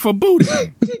looking for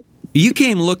booty. You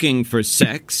came looking for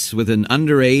sex with an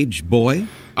underage boy?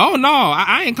 Oh, no.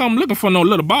 I ain't come looking for no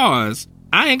little boys.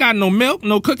 I ain't got no milk,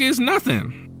 no cookies,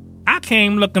 nothing. I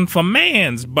came looking for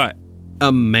man's butt.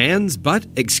 A man's butt?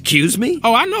 Excuse me?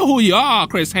 Oh, I know who you are,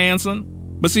 Chris Hansen.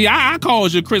 But see, I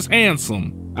calls you Chris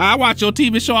Handsome. I watch your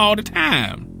TV show all the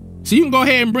time. So you can go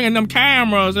ahead and bring them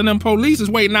cameras and them police is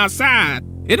waiting outside.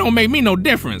 It don't make me no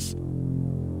difference.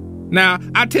 Now,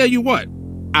 I tell you what.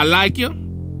 I like you,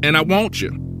 and I want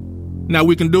you. Now,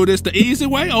 we can do this the easy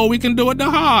way, or we can do it the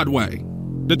hard way.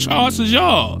 The choice is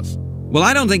yours. Well,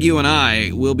 I don't think you and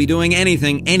I will be doing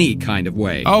anything any kind of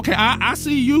way. Okay, I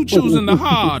see you choosing the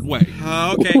hard way.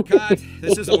 Okay, cut.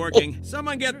 This isn't working.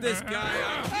 Someone get this guy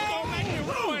out.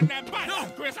 No,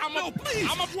 Chris, I'm a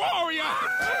warrior.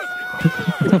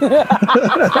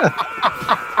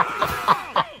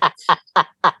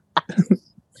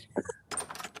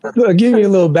 I'll give you a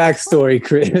little backstory,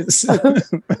 Chris.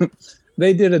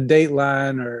 They did a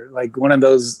Dateline or like one of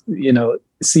those,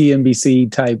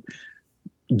 CNBC type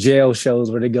jail shows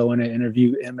where they go in and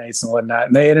interview inmates and whatnot.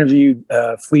 And they interviewed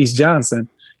Fleece Johnson,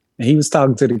 and he was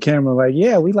talking to the camera like,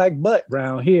 "Yeah, we like butt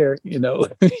around here." He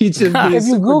just if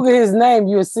you Google his name,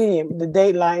 you'll see him. The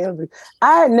Dateline interview.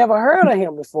 I had never heard of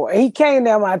him before. He came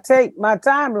down my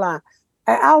timeline,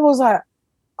 and I was like,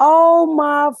 Oh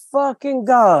my fucking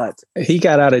God. He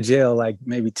got out of jail like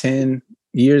maybe 10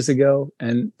 years ago.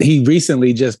 And he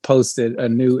recently just posted a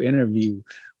new interview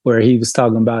where he was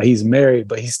talking about he's married,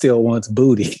 but he still wants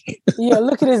booty. Yeah,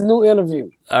 look at his new interview.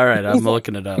 All right, I'm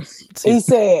looking it up. He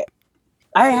said,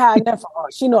 I ain't had enough for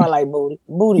her. She know I like booty.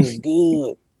 Booty is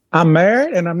good. I'm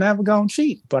married and I'm never going to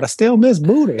cheat, but I still miss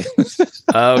booty.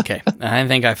 Okay, I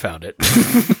think I found it.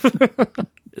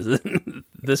 Is it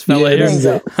this fella here?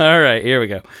 So. All right, here we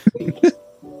go.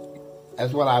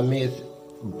 That's what I miss,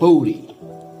 booty.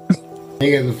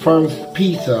 Nigga, the first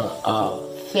piece of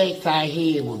sex I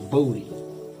had was booty.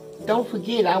 Don't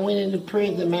forget, I went into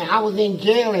prison, man. I was in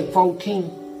jail at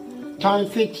 14,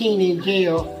 turned 15 in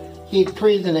jail, hit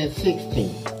prison at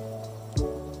 16.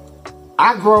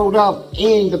 I growed up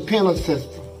in the penal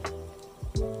system.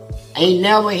 Ain't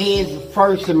never had the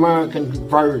first American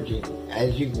virgin,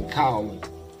 as you can call me.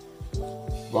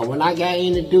 But when I got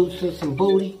introduced to some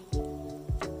booty,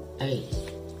 hey,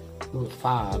 it was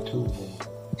fire too, boy.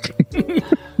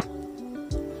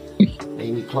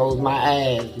 Made me close my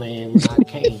eyes, man, when I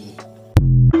came.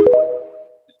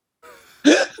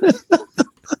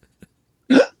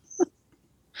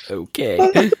 Okay.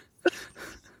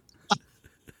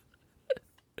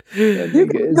 You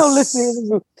can go listen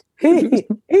to him.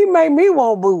 He made me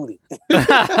want booty.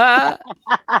 I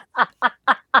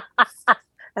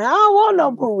don't want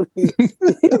no booty.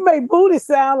 He made booty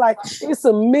sound like it's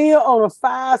a meal on a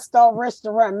 5-star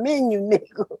restaurant menu,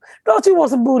 nigga. Don't you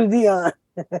want some booty, Dion?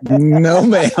 No,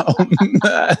 ma'am.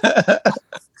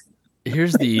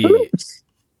 Here's the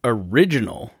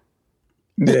original.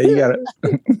 Yeah, you got it.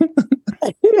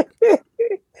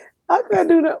 I couldn't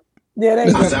do that. Yeah,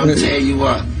 they go. I'll tell you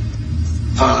what.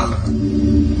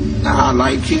 I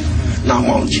like you, and I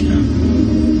want you.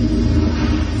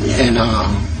 And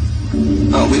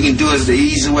we can do it the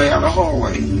easy way or the hard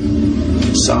way.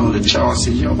 So the choice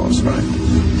is yours, right?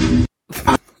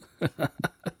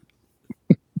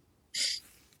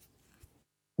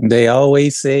 They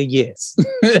always say yes.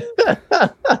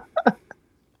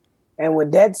 And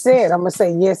with that said, I'm going to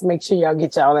say yes. Make sure y'all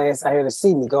get y'all ass out here to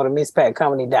see me. Go to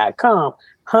MissPatComedy.com.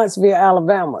 Huntsville,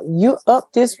 Alabama. You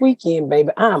up this weekend,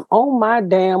 baby. I'm on my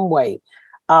damn way.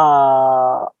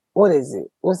 What is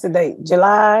it? What's the date?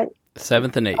 July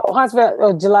 7th and 8th. Oh,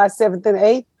 Huntsville, July 7th and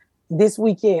 8th. This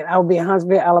weekend, I'll be in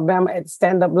Huntsville, Alabama at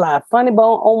Stand Up Live. Funny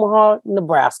Bone, Omaha,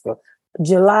 Nebraska.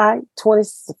 July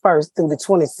 21st through the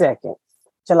 22nd.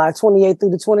 July 28th through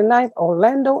the 29th,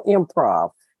 Orlando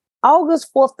Improv.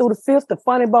 August 4th through the 5th, the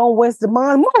Funny Bone, West Des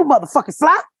Moines. Move, motherfucking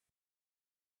slap.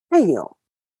 Damn.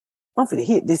 I'm finna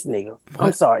hit this nigga. What?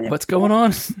 I'm sorry. What's going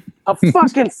on? A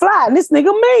fucking fly. And this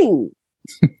nigga mean.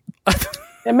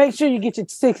 And make sure you get your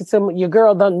tickets to your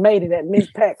girl done made it at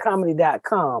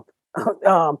MissPatComedy.com.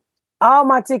 All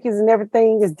my tickets and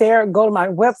everything is there. Go to my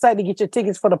website to get your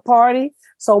tickets for the party.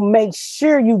 So make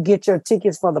sure you get your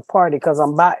tickets for the party because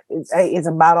it's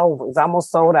about over. It's almost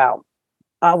sold out.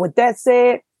 With that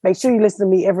said, make sure you listen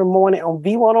to me every morning on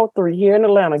V103 here in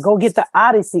Atlanta. Go get the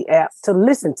Odyssey app to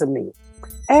listen to me.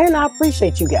 And I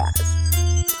appreciate you guys.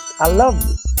 I love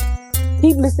you.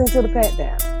 Keep listening to the Pat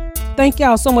Down. Thank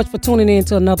y'all so much for tuning in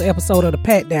to another episode of the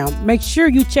Pat Down. Make sure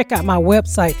you check out my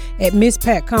website at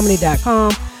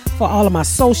MissPatComedy.com for all of my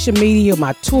social media,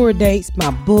 my tour dates,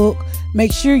 my book.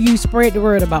 Make sure you spread the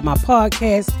word about my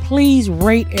podcast. Please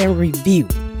rate and review.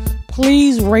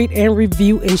 Please rate and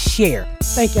review and share.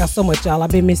 Thank y'all so much, y'all.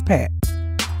 I've been Miss Pat.